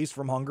 copy-paste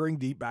from Hungering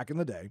Deep back in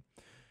the day.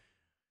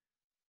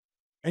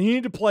 And you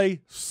need to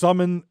play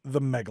Summon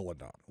the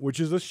Megalodon, which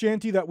is a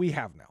shanty that we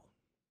have now.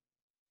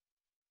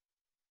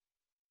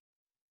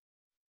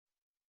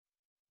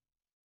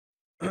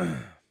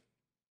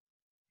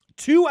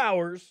 Two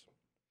hours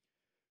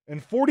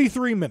and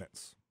 43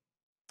 minutes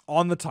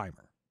on the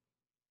timer.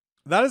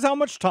 That is how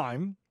much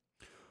time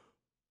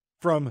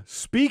from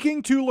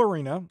speaking to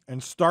Lorena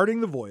and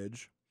starting the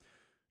voyage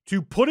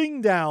to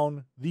putting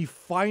down the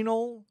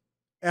final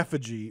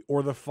effigy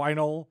or the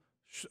final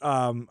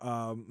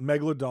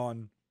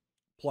Megalodon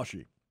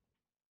plushie.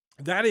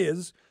 That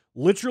is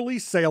literally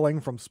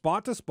sailing from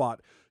spot to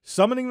spot,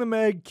 summoning the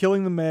Meg,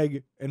 killing the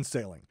Meg, and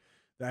sailing.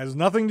 That has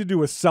nothing to do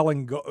with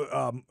selling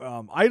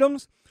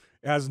items.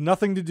 It has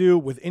nothing to do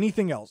with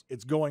anything else.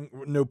 It's going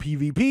no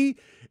PvP.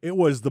 It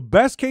was the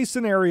best case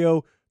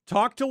scenario.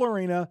 Talk to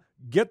Lorena,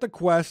 get the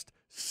quest,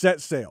 set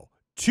sail.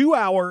 2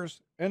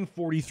 hours and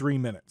 43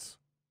 minutes.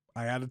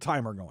 I had a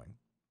timer going.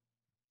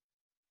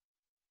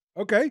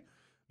 Okay,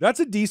 that's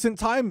a decent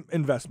time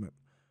investment,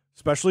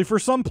 especially for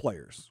some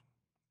players.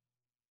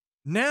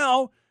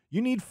 Now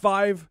you need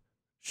 5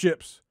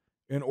 ships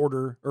in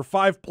order, or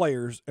 5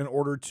 players in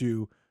order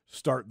to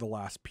start the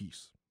last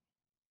piece.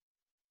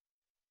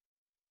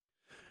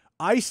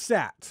 I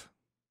sat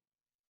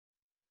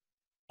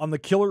on the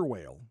killer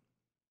whale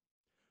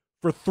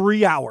for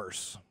 3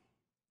 hours.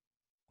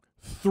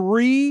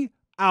 3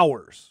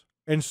 hours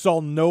and saw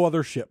no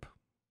other ship.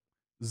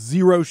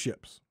 0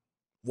 ships.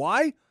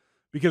 Why?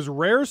 Because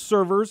Rare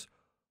servers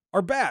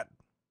are bad.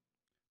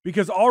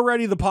 Because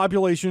already the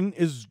population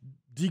is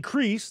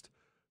decreased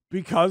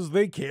because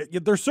they can't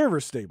get their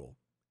servers stable.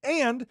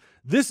 And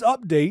this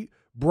update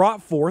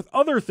brought forth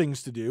other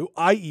things to do,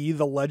 i.e.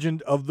 the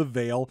Legend of the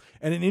Veil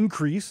and an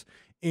increase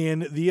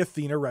in the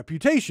Athena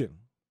reputation,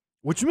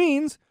 which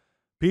means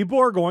people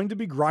are going to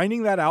be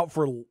grinding that out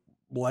for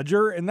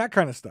Ledger and that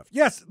kind of stuff.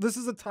 Yes, this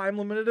is a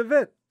time-limited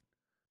event,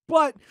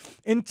 but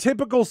in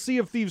typical Sea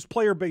of Thieves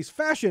player-based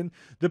fashion,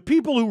 the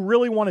people who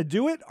really want to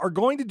do it are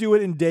going to do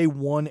it in day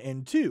 1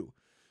 and 2.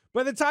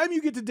 By the time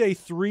you get to day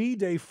 3,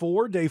 day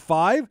 4, day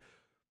 5,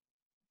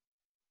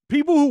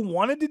 people who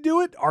wanted to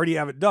do it already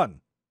have it done.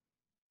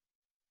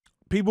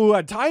 People who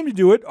had time to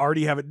do it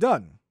already have it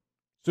done.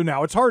 So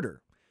now it's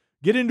harder.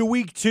 Get into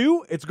week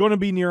 2, it's going to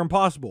be near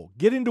impossible.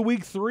 Get into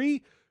week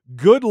 3,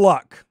 good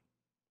luck.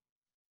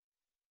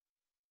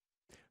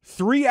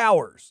 3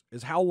 hours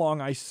is how long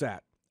I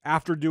sat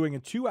after doing a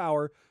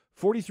 2-hour,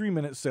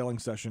 43-minute sailing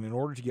session in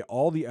order to get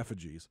all the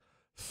effigies.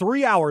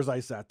 3 hours I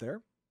sat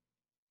there,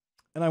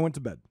 and I went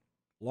to bed.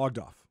 Logged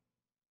off.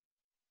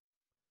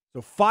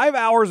 So 5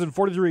 hours and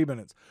 43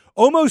 minutes.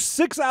 Almost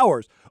 6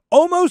 hours.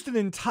 Almost an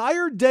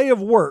entire day of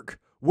work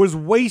was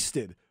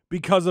wasted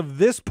because of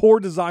this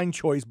poor design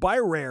choice by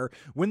Rare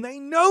when they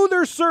know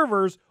their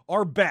servers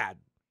are bad.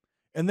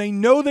 And they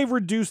know they've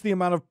reduced the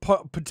amount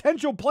of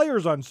potential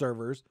players on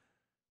servers,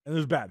 and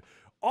it's bad.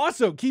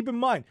 Also, keep in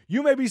mind,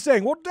 you may be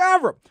saying, well,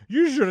 Davrim,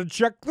 you should have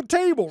checked the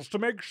tables to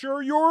make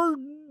sure your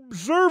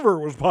server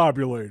was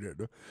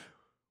populated.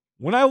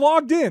 When I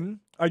logged in,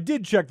 I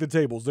did check the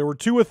tables. There were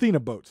 2 Athena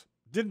boats.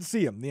 Didn't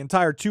see them the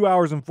entire 2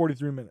 hours and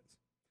 43 minutes.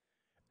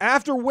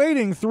 After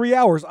waiting 3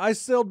 hours, I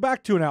sailed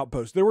back to an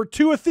outpost. There were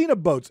 2 Athena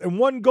boats and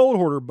 1 Gold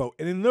Hoarder boat.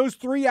 And in those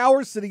 3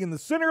 hours, sitting in the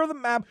center of the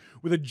map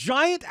with a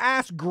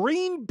giant-ass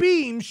green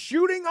beam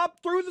shooting up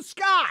through the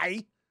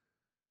sky,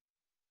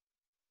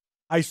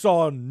 I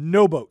saw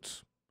no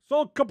boats.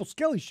 Saw a couple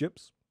skelly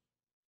ships.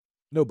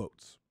 No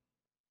boats.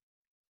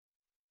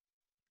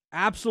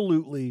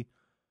 Absolutely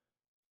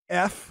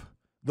F,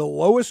 the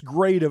lowest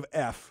grade of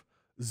F,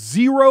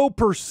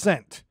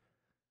 0%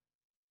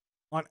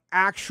 on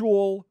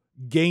actual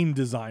game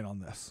design on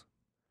this.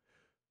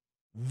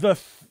 The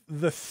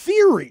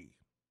theory,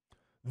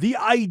 the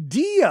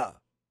idea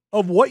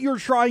of what you're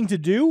trying to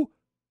do,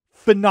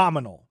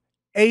 phenomenal.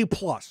 A+,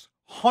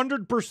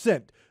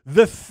 100%.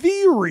 The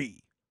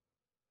theory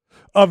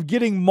of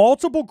getting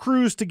multiple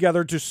crews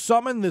together to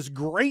summon this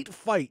great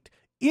fight,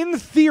 in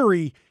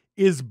theory,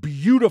 is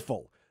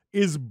beautiful,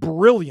 is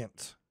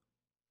brilliant.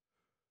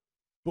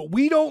 But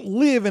we don't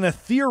live in a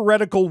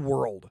theoretical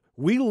world.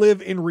 We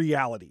live in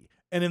reality.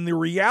 And in the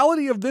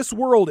reality of this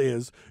world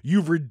is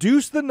you've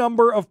reduced the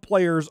number of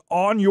players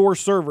on your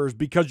servers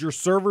because your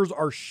servers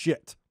are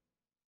shit.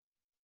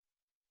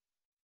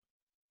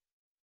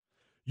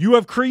 You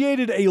have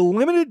created a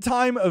limited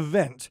time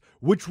event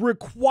which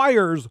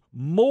requires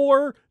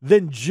more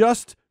than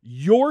just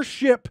your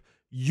ship,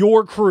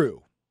 your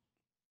crew.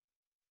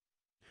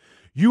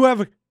 You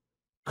have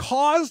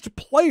caused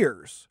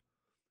players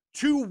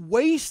to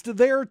waste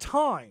their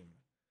time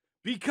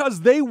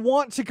because they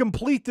want to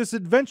complete this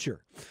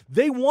adventure.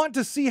 They want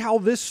to see how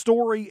this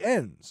story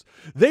ends.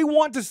 They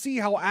want to see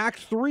how Act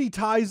 3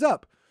 ties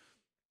up,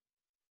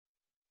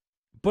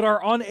 but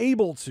are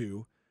unable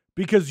to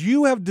because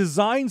you have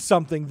designed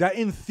something that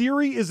in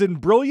theory is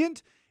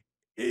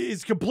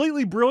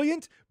completely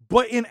brilliant,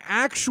 but in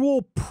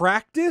actual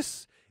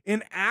practice,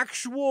 in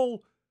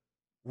actual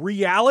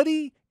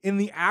reality, in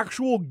the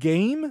actual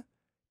game,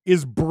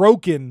 is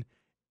broken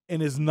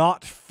and is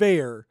not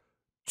fair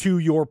to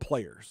your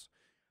players.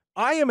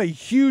 I am a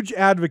huge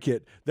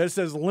advocate that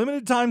says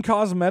limited time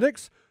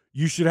cosmetics,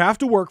 you should have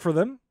to work for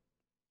them.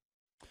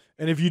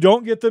 And if you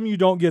don't get them, you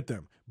don't get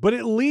them. But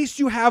at least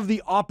you have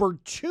the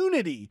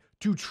opportunity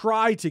to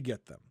try to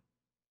get them.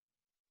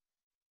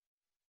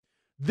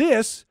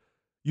 This,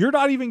 you're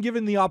not even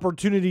given the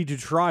opportunity to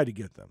try to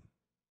get them.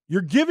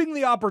 You're giving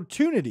the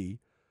opportunity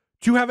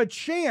to have a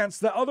chance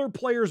that other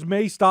players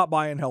may stop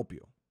by and help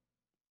you.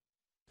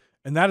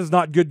 And that is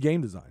not good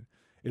game design.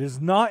 It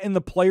is not in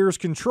the player's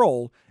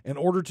control in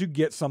order to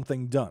get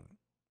something done.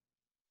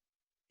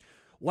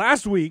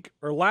 Last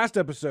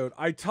episode,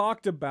 I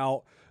talked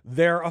about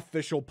their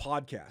official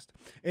podcast.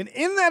 And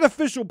in that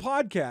official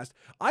podcast,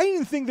 I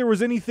didn't think there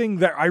was anything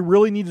that I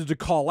really needed to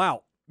call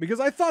out because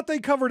I thought they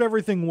covered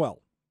everything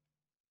well.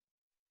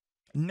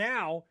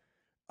 Now,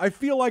 I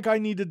feel like I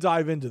need to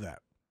dive into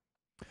that.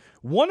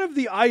 One of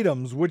the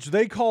items which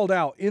they called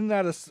out in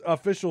that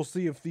official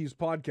Sea of Thieves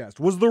podcast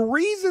was the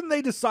reason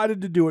they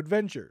decided to do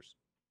adventures.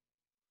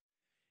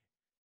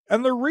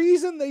 And the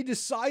reason they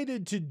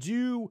decided to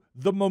do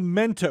the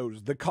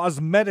mementos, the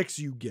cosmetics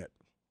you get.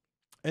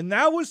 And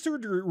that was to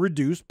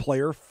reduce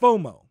player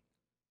FOMO.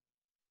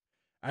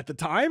 At the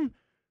time,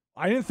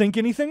 I didn't think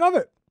anything of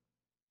it.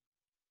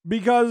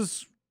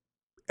 Because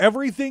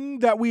everything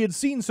that we had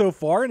seen so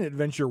far in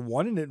Adventure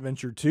 1 and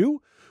Adventure 2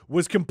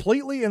 was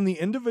completely in the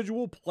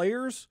individual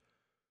player's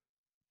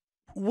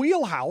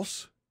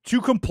wheelhouse to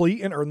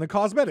complete and earn the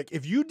cosmetic.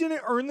 If you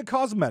didn't earn the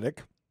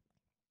cosmetic,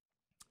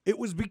 it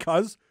was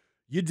because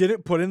you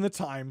didn't put in the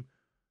time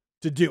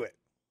to do it.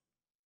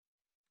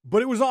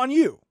 But it was on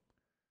you.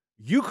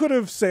 You could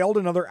have sailed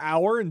another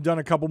hour and done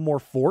a couple more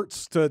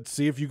forts to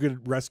see if you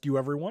could rescue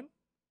everyone.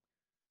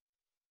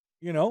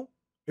 You know,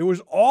 it was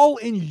all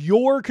in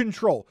your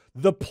control.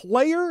 The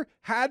player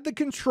had the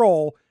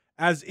control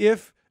as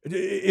if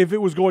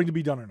it was going to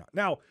be done or not.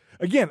 Now,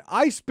 again,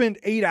 I spent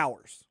 8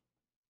 hours.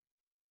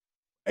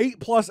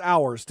 8+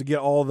 hours to get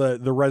all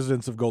the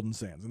residents of Golden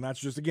Sands. And that's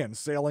just, again,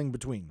 sailing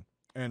between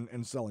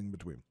and sailing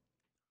between.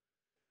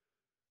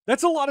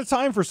 That's a lot of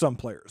time for some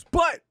players.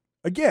 But,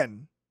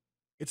 again,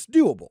 it's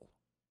doable.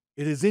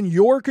 It is in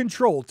your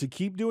control to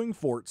keep doing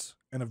forts,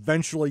 and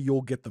eventually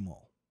you'll get them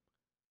all.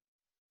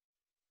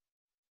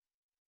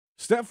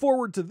 Step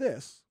forward to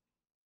this,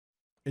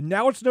 and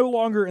now it's no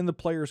longer in the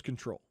player's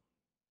control.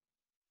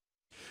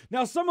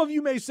 Now, some of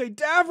you may say,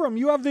 Davrim,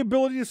 you have the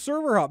ability to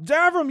server hop.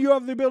 Davrim, you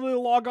have the ability to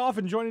log off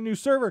and join a new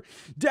server.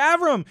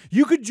 Davrim,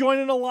 you could join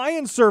an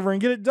alliance server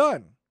and get it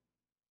done.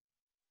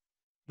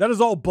 That is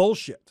all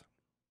bullshit.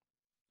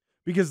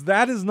 Because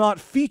that is not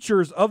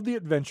features of the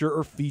adventure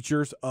or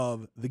features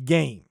of the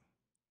game.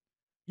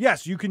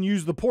 Yes, you can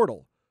use the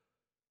portal.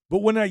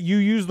 But when you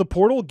use the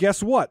portal,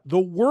 guess what? The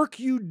work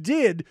you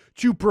did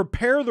to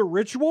prepare the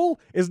ritual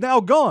is now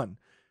gone,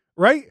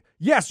 right?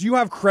 Yes, you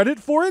have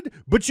credit for it,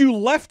 but you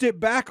left it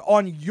back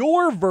on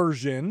your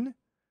version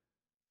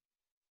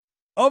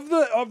of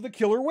the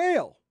killer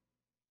whale.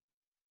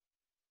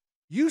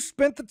 You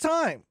spent the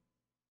time.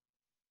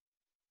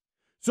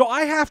 So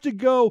I have to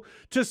go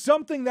to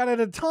something that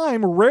at a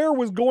time Rare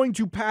was going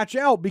to patch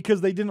out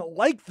because they don't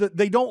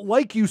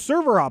like you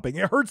server hopping.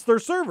 It hurts their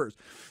servers.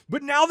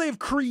 But now they've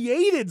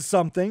created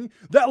something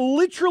that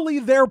literally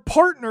their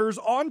partners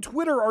on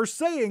Twitter are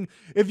saying,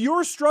 if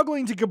you're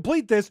struggling to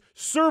complete this,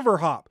 server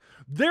hop.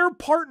 Their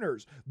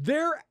partners,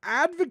 their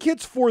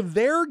advocates for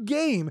their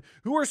game,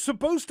 who are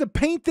supposed to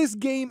paint this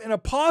game in a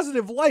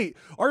positive light,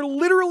 are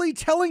literally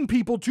telling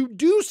people to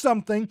do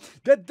something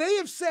that they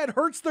have said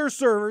hurts their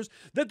servers,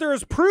 that there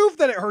is proof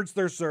that it hurts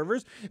their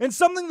servers, and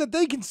something that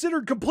they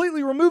considered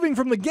completely removing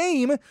from the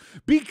game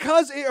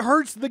because it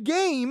hurts the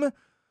game.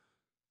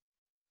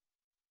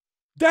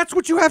 That's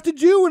what you have to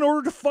do in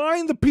order to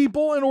find the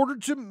people in order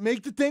to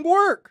make the thing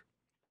work.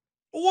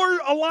 Or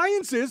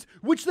alliances,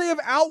 which they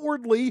have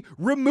outwardly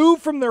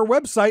removed from their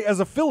website as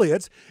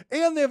affiliates,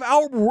 and they've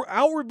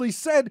outwardly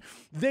said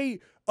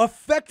they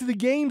affect the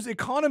game's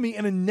economy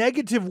in a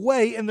negative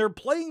way, and they're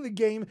playing the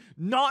game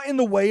not in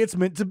the way it's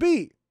meant to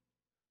be.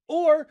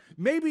 Or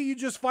maybe you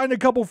just find a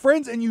couple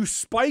friends and you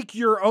spike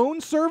your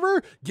own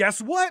server. Guess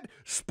what?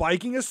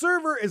 Spiking a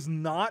server is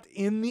not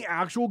in the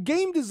actual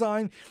game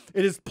design.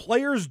 It is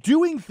players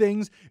doing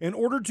things in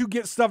order to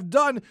get stuff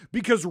done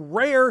because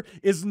Rare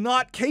is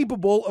not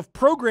capable of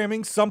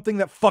programming something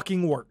that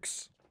fucking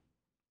works.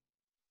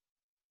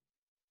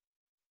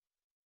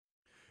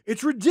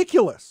 It's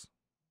ridiculous.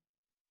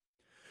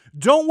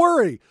 Don't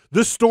worry,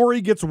 the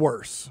story gets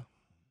worse.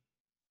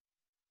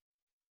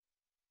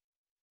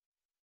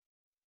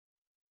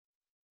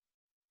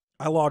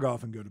 I log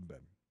off and go to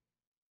bed.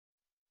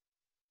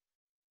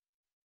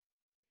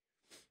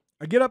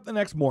 I get up the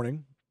next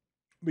morning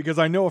because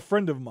I know a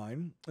friend of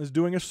mine is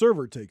doing a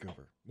server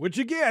takeover, which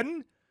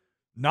again,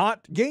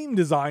 not game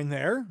design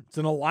there. It's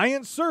an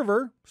alliance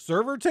server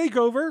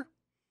takeover.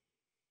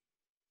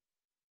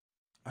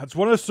 That's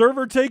what a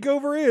server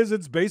takeover is.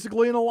 It's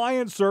basically an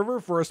alliance server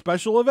for a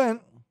special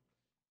event.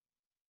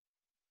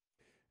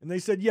 And they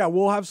said, yeah,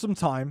 we'll have some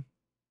time.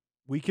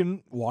 We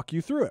can walk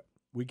you through it.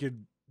 We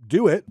could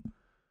do it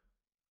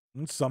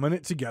and summon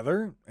it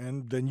together,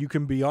 and then you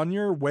can be on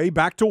your way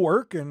back to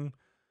work and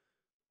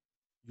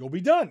you'll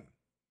be done.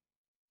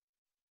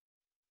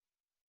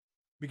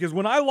 Because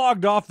when I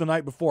logged off the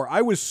night before,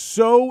 I was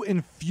so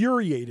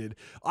infuriated,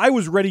 I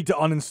was ready to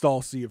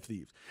uninstall Sea of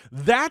Thieves.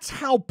 That's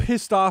how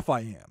pissed off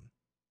I am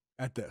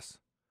at this.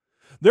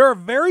 There are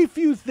very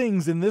few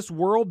things in this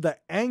world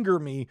that anger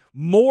me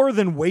more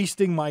than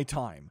wasting my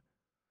time.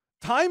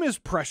 Time is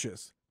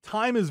precious.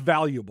 Time is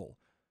valuable.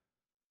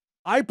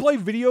 I play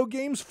video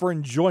games for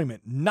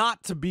enjoyment,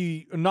 not to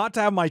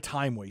have my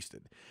time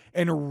wasted.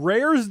 And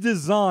Rare's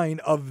design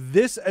of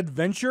this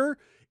adventure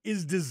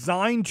is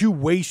designed to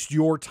waste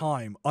your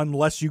time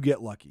unless you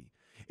get lucky.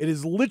 It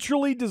is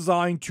literally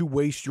designed to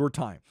waste your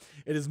time.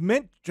 It is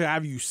meant to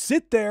have you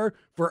sit there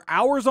for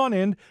hours on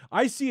end.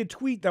 I see a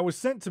tweet that was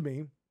sent to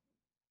me.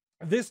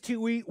 This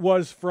tweet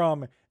was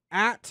from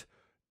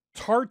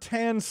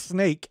 @Tartan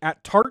Snake.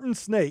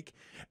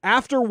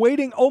 After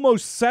waiting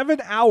almost 7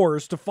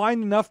 hours to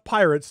find enough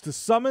pirates to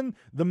summon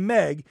the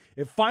Meg,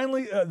 they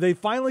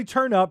finally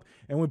turn up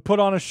and we put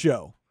on a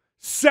show.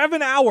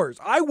 7 hours.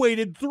 I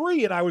waited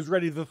 3 and I was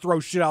ready to throw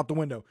shit out the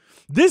window.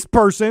 This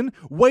person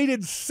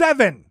waited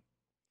 7.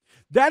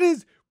 That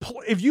is,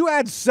 if you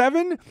add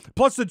 7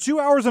 plus the 2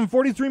 hours and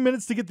 43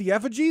 minutes to get the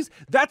effigies,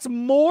 that's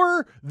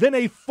more than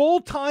a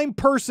full-time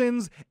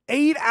person's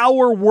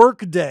 8-hour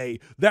workday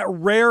that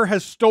Rare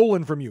has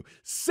stolen from you.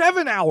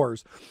 7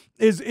 hours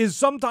is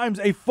sometimes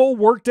a full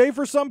workday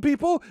for some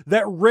people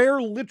that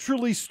Rare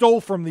literally stole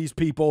from these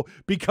people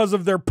because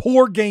of their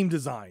poor game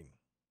design.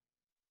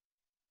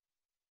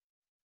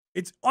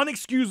 It's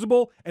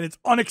unexcusable and it's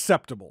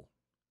unacceptable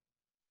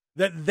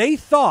that they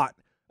thought,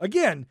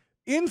 again,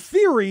 in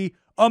theory,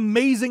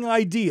 amazing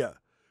idea.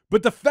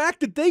 But the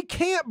fact that they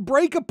can't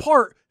break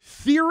apart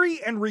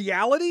theory and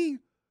reality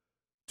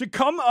to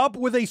come up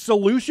with a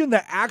solution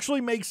that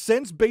actually makes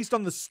sense based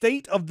on the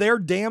state of their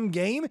damn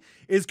game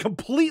is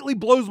completely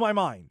blows my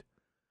mind.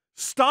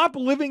 Stop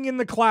living in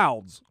the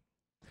clouds.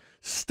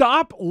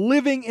 Stop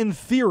living in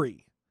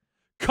theory.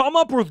 Come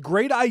up with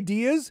great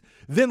ideas,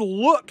 then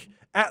look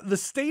at the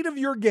state of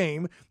your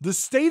game, the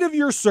state of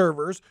your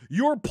servers,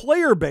 your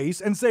player base,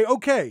 and say,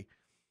 okay,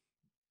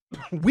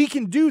 we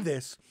can do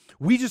this.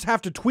 We just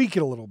have to tweak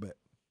it a little bit.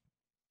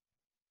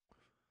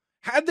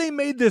 Had they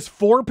made this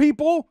for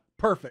people,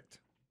 perfect.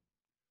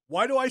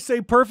 Why do I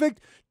say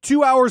perfect?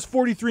 2 hours,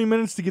 43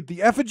 minutes to get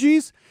the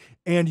effigies,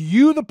 and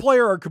you, the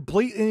player, are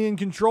completely in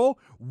control.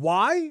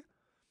 Why?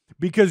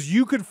 Because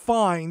you could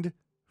find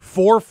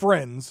 4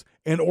 friends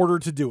in order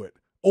to do it,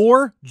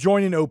 or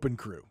join an open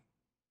crew.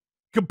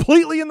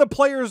 Completely in the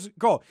player's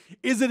call.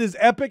 Is it as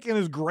epic and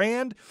as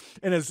grand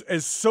and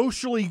as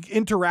socially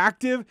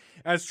interactive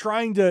as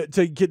trying to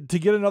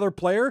get another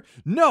player?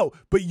 No,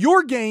 but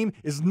your game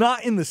is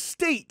not in the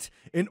state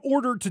in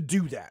order to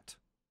do that.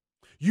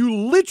 You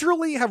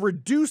literally have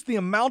reduced the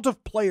amount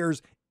of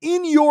players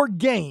in your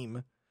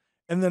game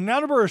and the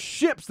number of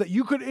ships that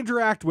you could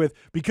interact with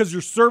because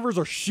your servers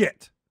are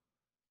shit.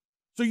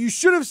 So you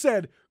should have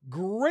said,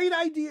 Great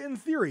idea in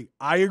theory.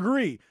 I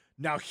agree.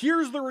 Now,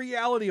 here's the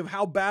reality of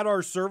how bad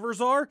our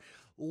servers are.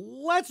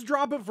 Let's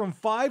drop it from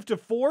 5 to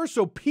 4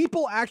 so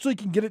people actually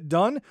can get it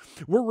done.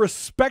 We're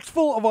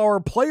respectful of our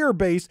player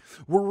base.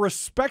 We're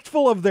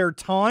respectful of their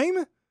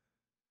time.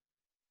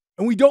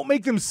 And we don't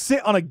make them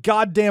sit on a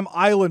goddamn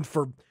island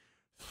for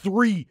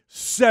 3,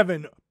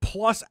 7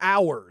 plus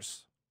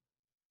hours.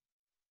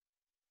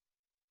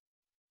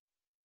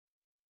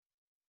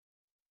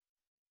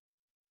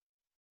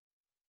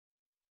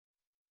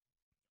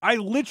 I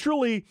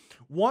literally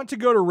want to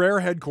go to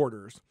Rare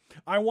headquarters.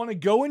 I want to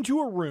go into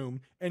a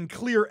room and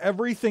clear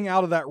everything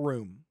out of that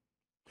room.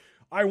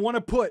 I want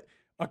to put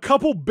a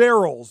couple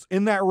barrels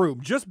in that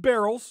room. Just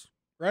barrels,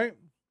 right?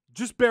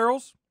 Just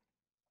barrels.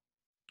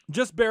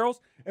 Just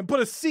barrels. And put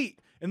a seat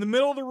in the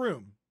middle of the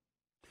room.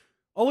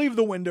 I'll leave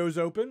the windows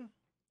open.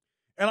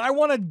 And I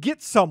want to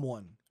get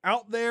someone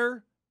out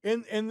there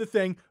in the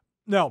thing.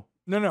 No.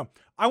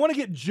 I want to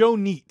get Joe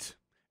Neat.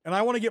 And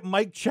I want to get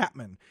Mike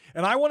Chapman.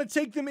 And I want to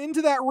take them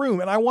into that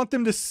room. And I want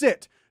them to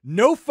sit.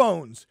 No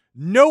phones.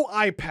 No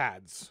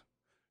iPads.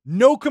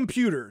 No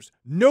computers.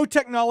 No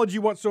technology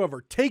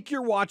whatsoever. Take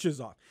your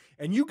watches off.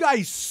 And you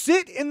guys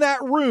sit in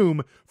that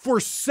room for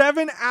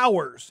 7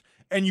 hours.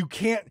 And you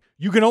can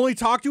only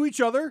talk to each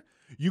other.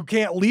 You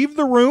can't leave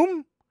the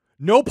room.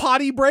 No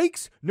potty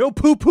breaks. No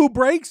poo-poo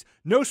breaks.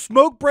 No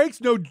smoke breaks.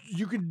 No,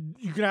 you can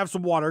have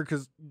some water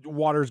because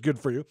water is good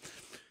for you.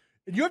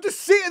 You have to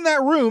sit in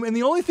that room, and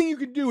the only thing you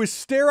can do is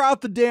stare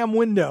out the damn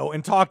window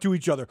and talk to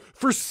each other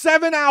for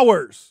 7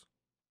 hours.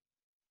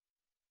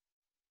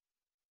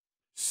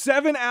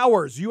 7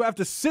 hours you have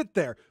to sit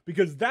there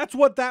because that's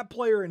what that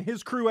player and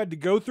his crew had to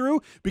go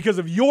through because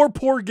of your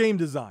poor game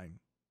design.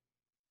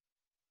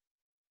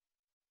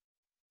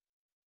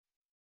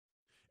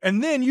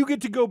 And then you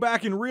get to go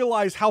back and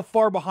realize how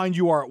far behind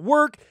you are at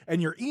work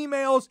and your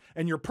emails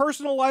and your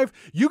personal life.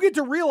 You get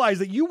to realize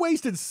that you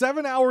wasted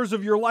 7 hours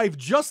of your life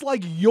just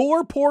like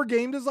your poor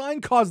game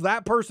design caused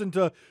that person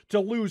to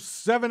lose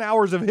 7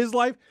 hours of his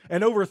life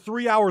and over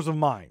 3 hours of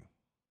mine.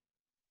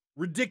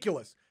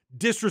 Ridiculous.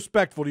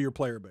 Disrespectful to your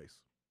player base.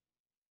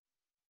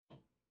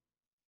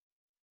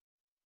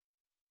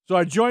 So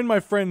I joined my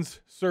friend's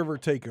server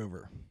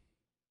takeover.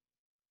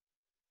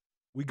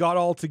 We got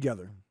all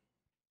together.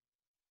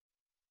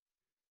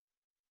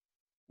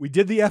 We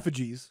did the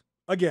effigies.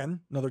 Again,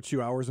 another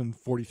 2 hours and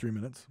 43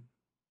 minutes.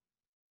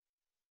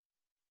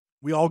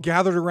 We all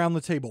gathered around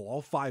the table,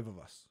 all 5 of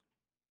us.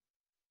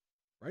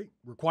 Right?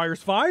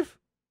 Requires 5?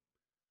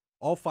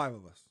 All 5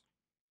 of us.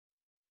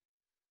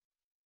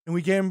 And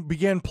we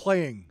began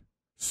playing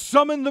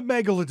Summon the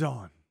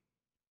Megalodon.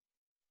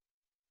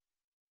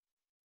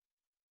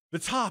 The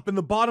top and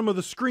the bottom of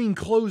the screen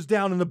close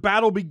down and the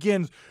battle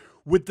begins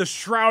with the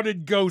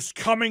shrouded ghost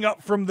coming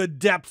up from the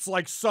depths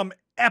like some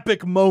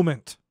epic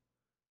moment.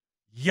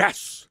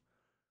 Yes,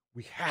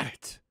 we had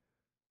it.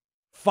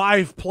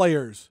 5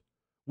 players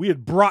we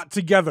had brought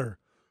together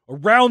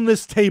around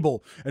this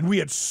table, and we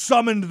had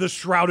summoned the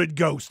shrouded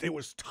ghost. It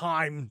was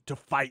time to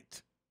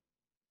fight.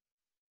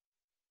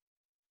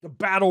 The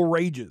battle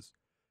rages.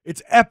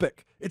 It's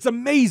epic. It's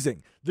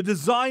amazing. The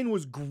design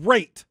was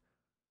great.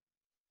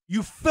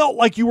 You felt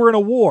like you were in a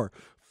war.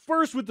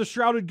 First with the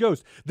shrouded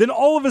ghost. Then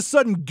all of a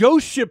sudden,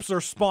 ghost ships are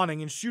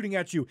spawning and shooting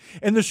at you,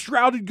 and the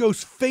shrouded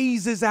ghost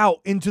phases out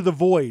into the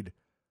void.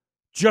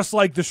 Just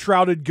like the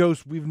shrouded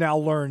ghost we've now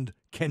learned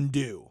can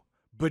do.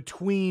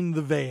 Between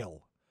the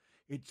veil.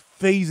 It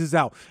phases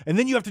out. And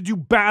then you have to do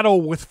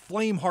battle with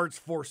Flameheart's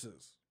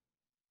forces.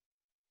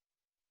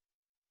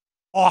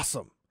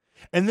 Awesome.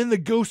 And then the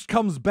ghost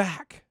comes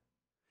back.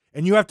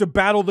 And you have to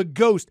battle the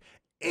ghost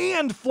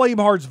and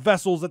Flameheart's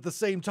vessels at the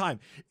same time.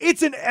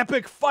 It's an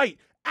epic fight.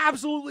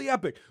 Absolutely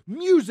epic.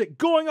 Music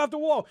going off the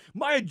wall.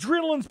 My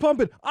adrenaline's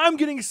pumping. I'm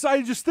getting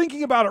excited just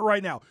thinking about it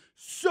right now.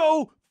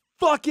 So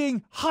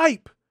fucking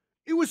hype.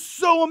 It was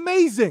so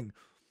amazing.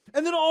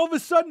 And then all of a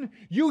sudden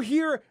you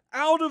hear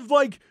out of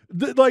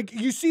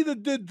you see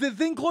the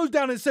thing close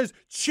down and it says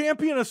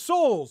Champion of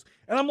Souls.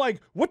 And I'm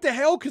like, what the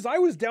hell? Because I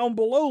was down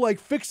below like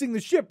fixing the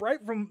ship,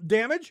 right? From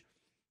damage.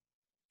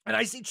 And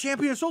I see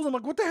Champion of Souls. I'm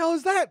like, what the hell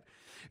is that?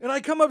 And I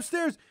come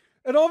upstairs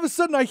and all of a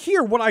sudden I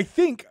hear what I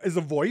think is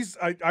a voice.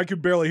 I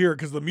could barely hear it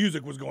because the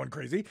music was going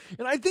crazy.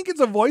 And I think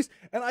it's a voice.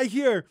 And I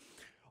hear,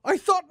 I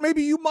thought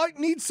maybe you might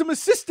need some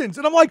assistance.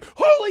 And I'm like,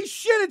 holy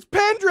shit, it's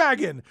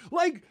Pendragon.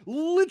 Like,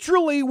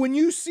 literally, when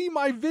you see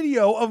my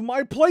video of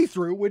my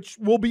playthrough, which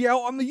will be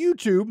out on the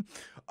YouTube,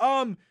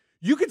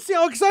 you can see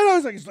how excited I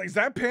was. Like, is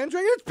that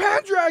Pendragon? It's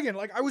Pendragon.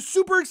 Like, I was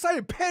super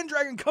excited.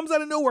 Pendragon comes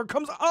out of nowhere,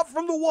 comes up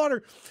from the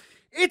water.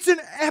 It's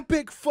an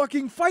epic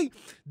fucking fight.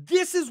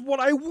 This is what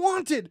I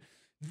wanted.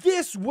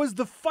 This was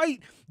the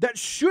fight that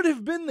should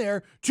have been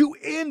there to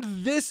end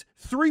this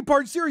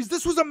 3-part series.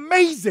 This was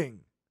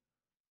amazing.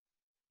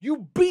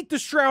 You beat the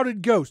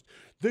shrouded ghost.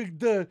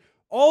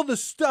 All the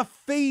stuff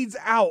fades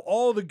out.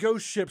 All the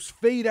ghost ships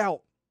fade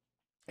out.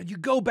 And you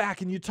go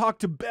back and you talk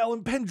to Bell,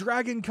 and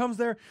Pendragon comes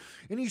there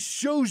and he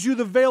shows you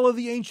the Veil of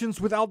the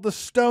Ancients without the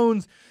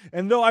stones.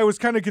 And though I was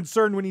kind of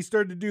concerned when he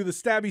started to do the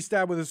stabby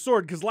stab with his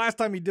sword, because last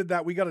time he did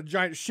that, we got a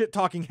giant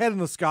shit-talking head in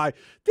the sky.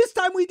 This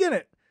time we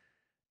didn't.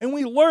 And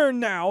we learn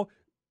now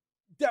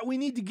that we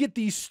need to get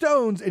these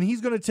stones, and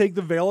he's going to take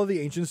the Veil of the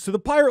Ancients to the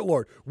Pirate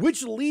Lord,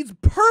 which leads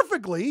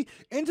perfectly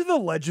into the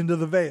Legend of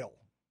the Veil,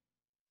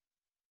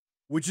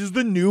 which is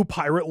the new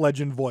Pirate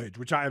Legend Voyage,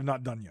 which I have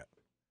not done yet.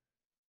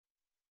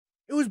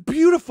 It was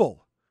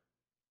beautiful.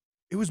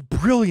 It was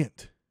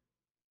brilliant.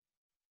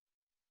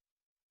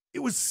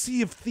 It was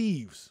Sea of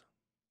Thieves.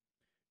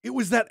 It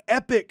was that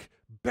epic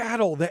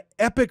battle, that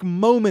epic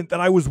moment that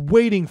I was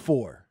waiting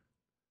for.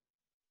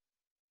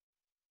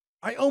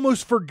 I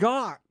almost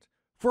forgot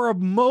for a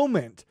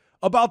moment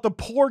about the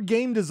poor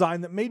game design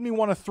that made me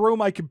want to throw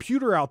my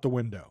computer out the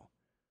window.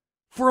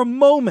 For a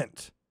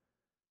moment.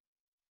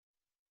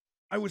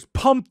 I was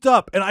pumped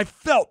up and I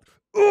felt,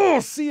 oh,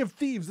 Sea of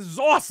Thieves, this is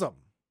awesome.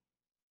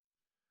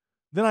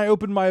 Then I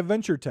opened my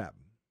adventure tab.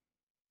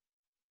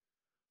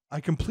 I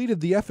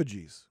completed the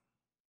effigies.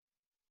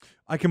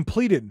 I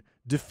completed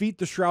Defeat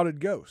the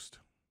Shrouded Ghost.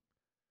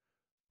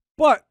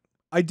 But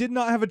I did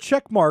not have a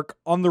check mark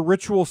on the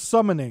ritual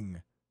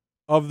summoning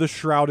of the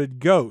Shrouded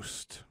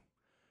Ghost,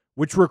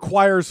 which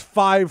requires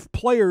 5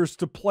 players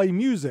to play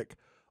music,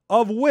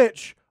 of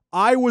which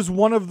I was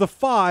one of the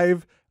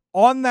 5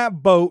 on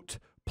that boat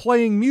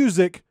playing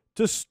music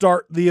to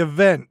start the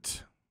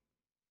event.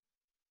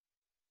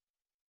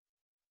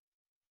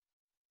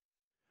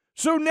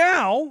 So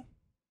now,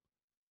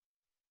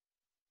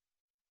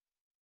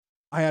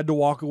 I had to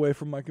walk away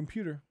from my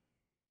computer.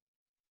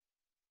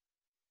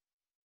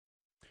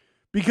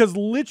 Because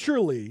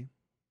literally,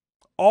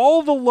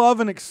 all the love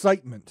and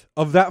excitement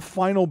of that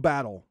final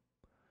battle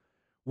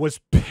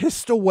was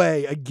pissed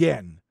away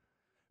again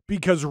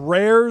because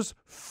Rare's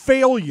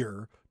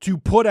failure to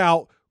put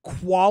out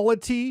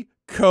quality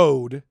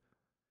code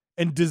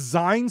and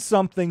design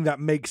something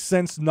that makes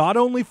sense not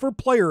only for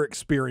player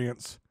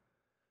experience,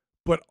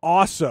 but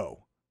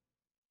also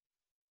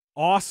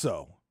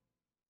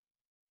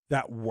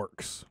that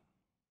works.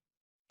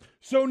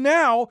 So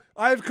now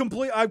I've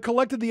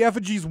collected the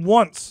effigies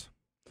once.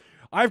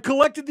 I've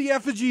collected the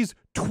effigies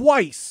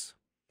twice.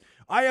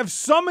 I have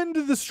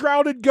summoned the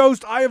Shrouded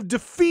Ghost. I have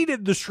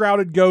defeated the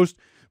Shrouded Ghost,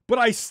 but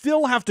I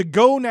still have to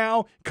go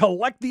now,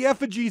 collect the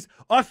effigies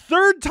a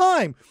 3rd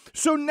time.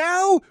 So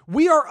now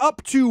we are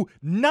up to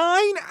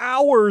 9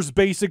 hours,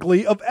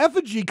 basically, of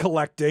effigy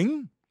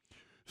collecting.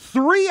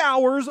 3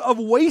 hours of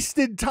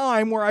wasted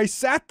time where I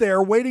sat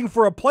there waiting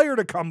for a player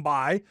to come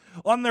by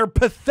on their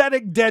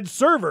pathetic dead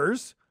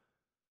servers.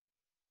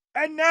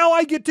 And now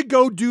I get to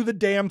go do the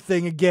damn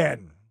thing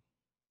again.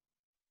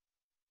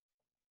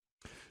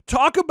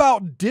 Talk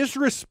about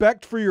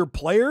disrespect for your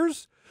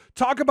players.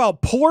 Talk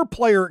about poor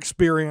player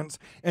experience.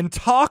 And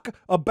talk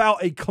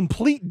about a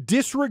complete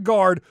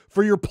disregard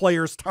for your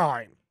players'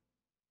 time.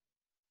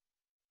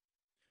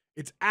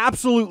 It's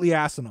absolutely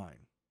asinine.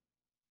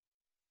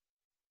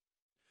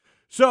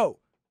 So,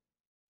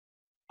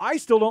 I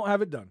still don't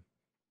have it done.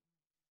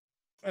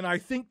 And I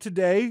think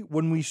today,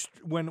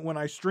 when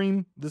I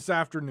stream this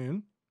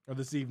afternoon, or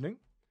this evening,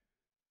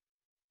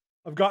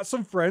 I've got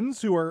some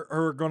friends who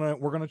we're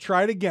gonna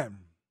try it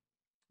again.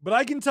 But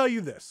I can tell you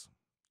this.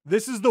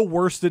 This is the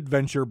worst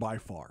adventure by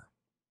far.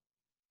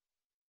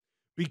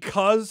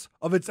 Because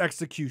of its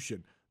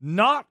execution.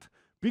 Not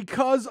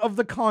because of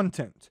the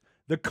content.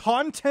 The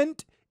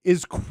content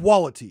is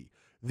quality.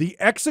 The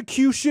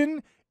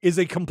execution is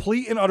a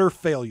complete and utter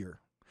failure.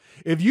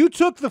 If you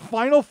took the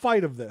final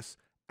fight of this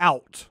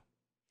out,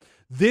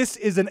 this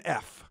is an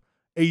F.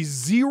 A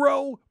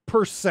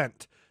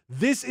 0%.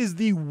 This is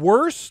the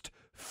worst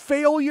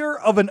failure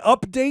of an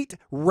update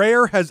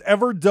Rare has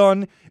ever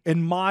done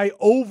in my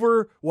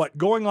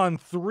going on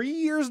 3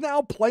 years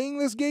now playing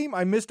this game.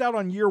 I missed out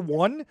on year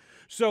 1.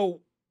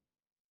 So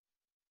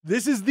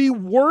this is the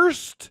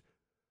worst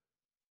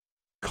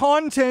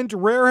content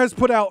Rare has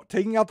put out,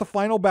 taking out the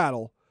final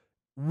battle.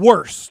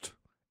 Worst.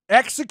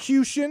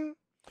 Execution,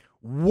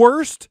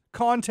 worst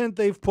content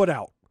they've put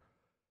out.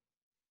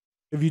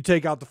 If you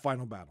take out the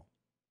final battle.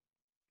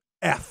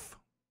 F.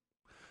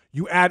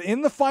 You add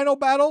in the final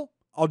battle,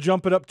 I'll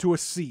jump it up to a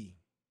C.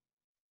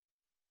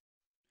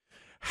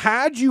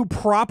 Had you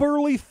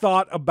properly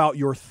thought about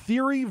your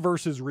theory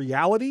versus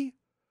reality,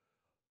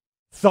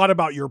 thought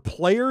about your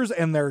players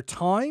and their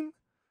time,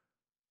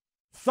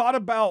 thought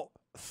about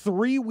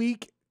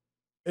 3-week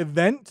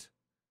event,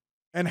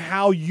 and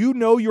how you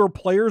know your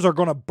players are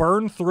going to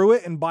burn through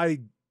it, and by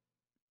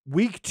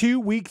week 2,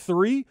 week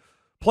 3,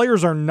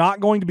 players are not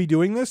going to be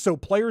doing this, so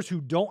players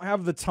who don't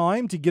have the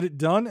time to get it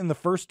done in the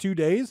first 2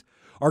 days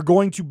are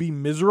going to be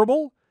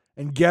miserable,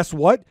 and guess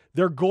what?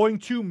 They're going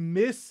to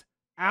miss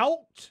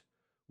out,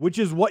 which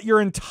is what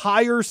your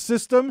entire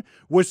system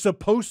was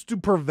supposed to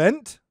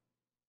prevent.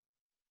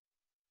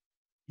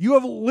 You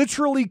have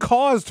literally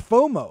caused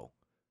FOMO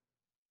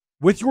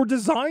with your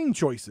design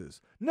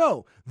choices.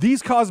 No,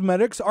 these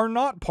cosmetics are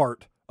not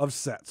part of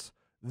sets.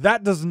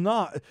 That does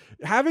not,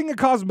 having a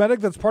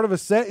cosmetic that's part of a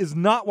set is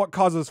not what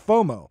causes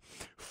FOMO.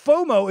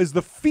 FOMO is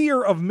the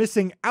fear of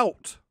missing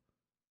out.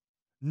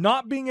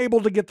 Not being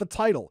able to get the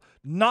title,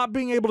 not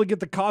being able to get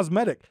the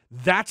cosmetic.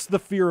 That's the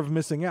fear of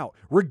missing out,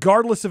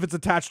 regardless if it's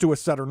attached to a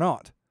set or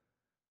not.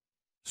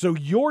 So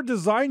your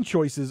design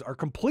choices are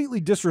completely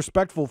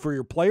disrespectful for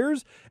your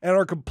players and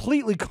are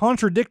completely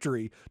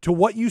contradictory to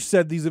what you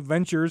said these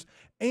adventures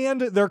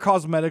and their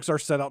cosmetics are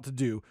set out to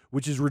do,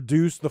 which is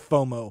reduce the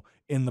FOMO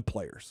in the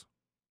players.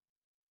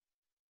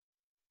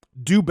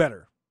 Do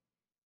better.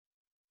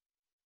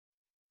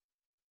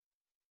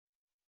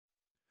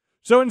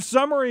 So in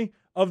summary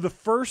of the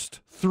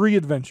first 3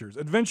 adventures,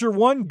 Adventure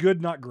 1,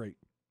 good, not great.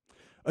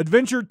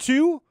 Adventure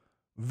 2,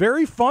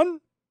 very fun,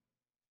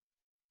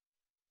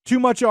 too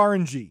much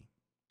RNG.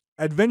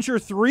 Adventure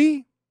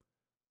 3,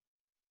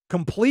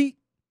 complete,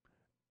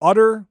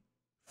 utter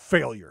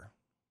failure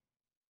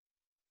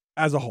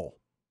as a whole.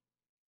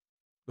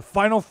 The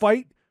final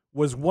fight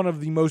was one of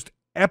the most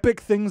epic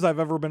things I've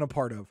ever been a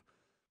part of.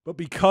 But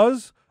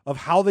because of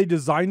how they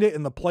designed it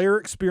and the player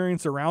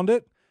experience around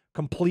it,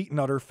 complete and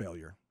utter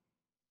failure.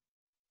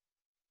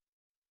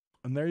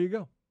 And there you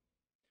go.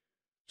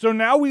 So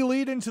now we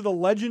lead into the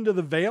Legend of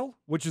the Veil,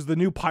 which is the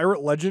new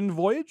Pirate Legend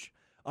voyage.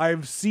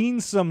 I've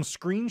seen some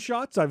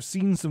screenshots. I've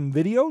seen some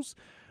videos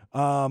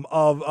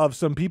of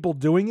some people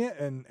doing it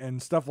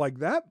and stuff like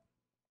that.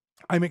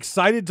 I'm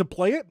excited to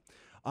play it.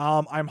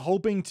 I'm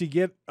hoping to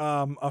get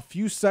a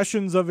few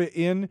sessions of it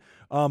in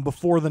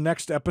before the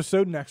next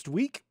episode next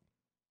week.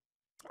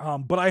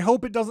 But I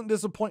hope it doesn't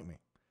disappoint me.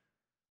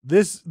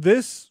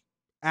 This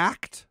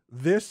Act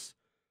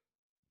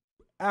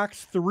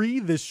 3,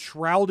 this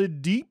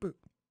Shrouded Deep,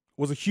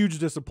 was a huge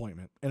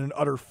disappointment and an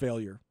utter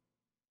failure.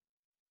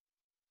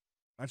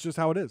 That's just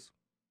how it is.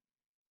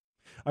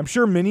 I'm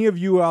sure many of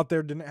you out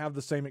there didn't have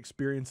the same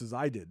experience as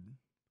I did.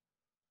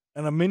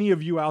 And many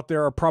of you out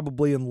there are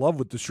probably in love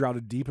with the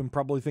Shrouded Deep and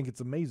probably think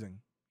it's amazing.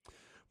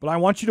 But I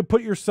want you to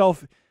put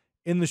yourself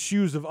in the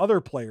shoes of other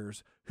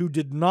players who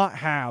did not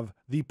have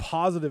the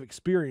positive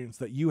experience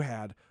that you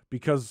had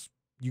because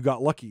you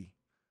got lucky.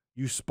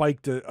 You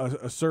spiked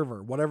a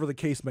server, whatever the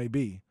case may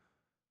be.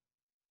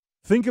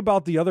 Think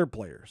about the other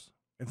players.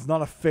 It's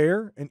not a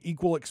fair and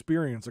equal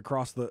experience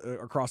across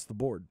the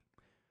board.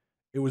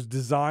 It was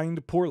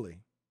designed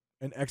poorly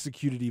and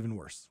executed even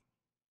worse.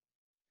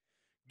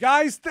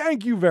 Guys,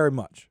 thank you very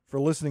much for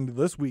listening to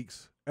this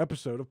week's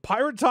episode of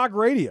Pirate Talk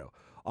Radio.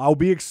 I'll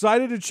be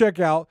excited to check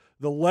out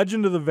The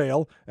Legend of the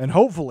Veil and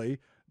hopefully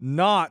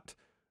not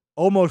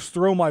almost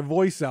throw my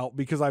voice out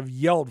because I've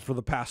yelled for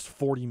the past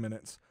 40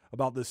 minutes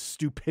about this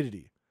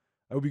stupidity.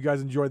 I hope you guys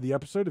enjoyed the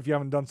episode. If you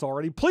haven't done so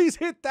already, please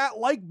hit that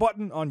like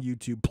button on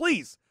YouTube.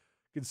 Please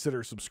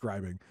consider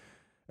subscribing.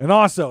 And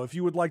also, if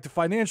you would like to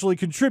financially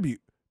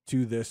contribute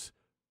to this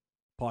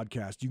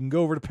podcast, you can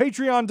go over to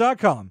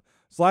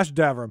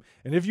patreon.com/Davrim.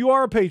 And if you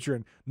are a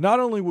patron,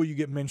 not only will you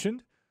get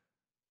mentioned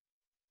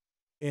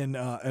in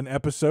an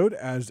episode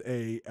as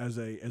a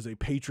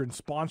patron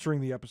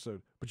sponsoring the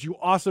episode, but you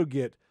also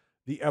get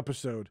the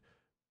episode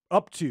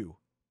up to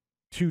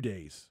 2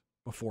 days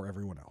before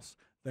everyone else.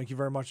 Thank you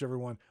very much,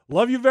 everyone.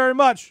 Love you very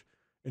much.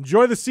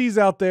 Enjoy the seas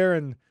out there,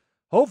 and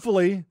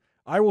hopefully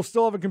I will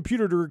still have a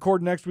computer to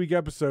record next week's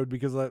episode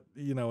because,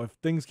 if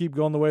things keep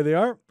going the way they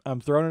are,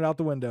 I'm throwing it out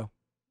the window.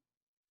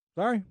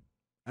 Sorry.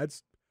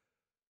 That's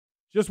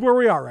just where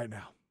we are right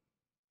now.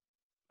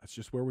 That's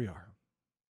just where we are.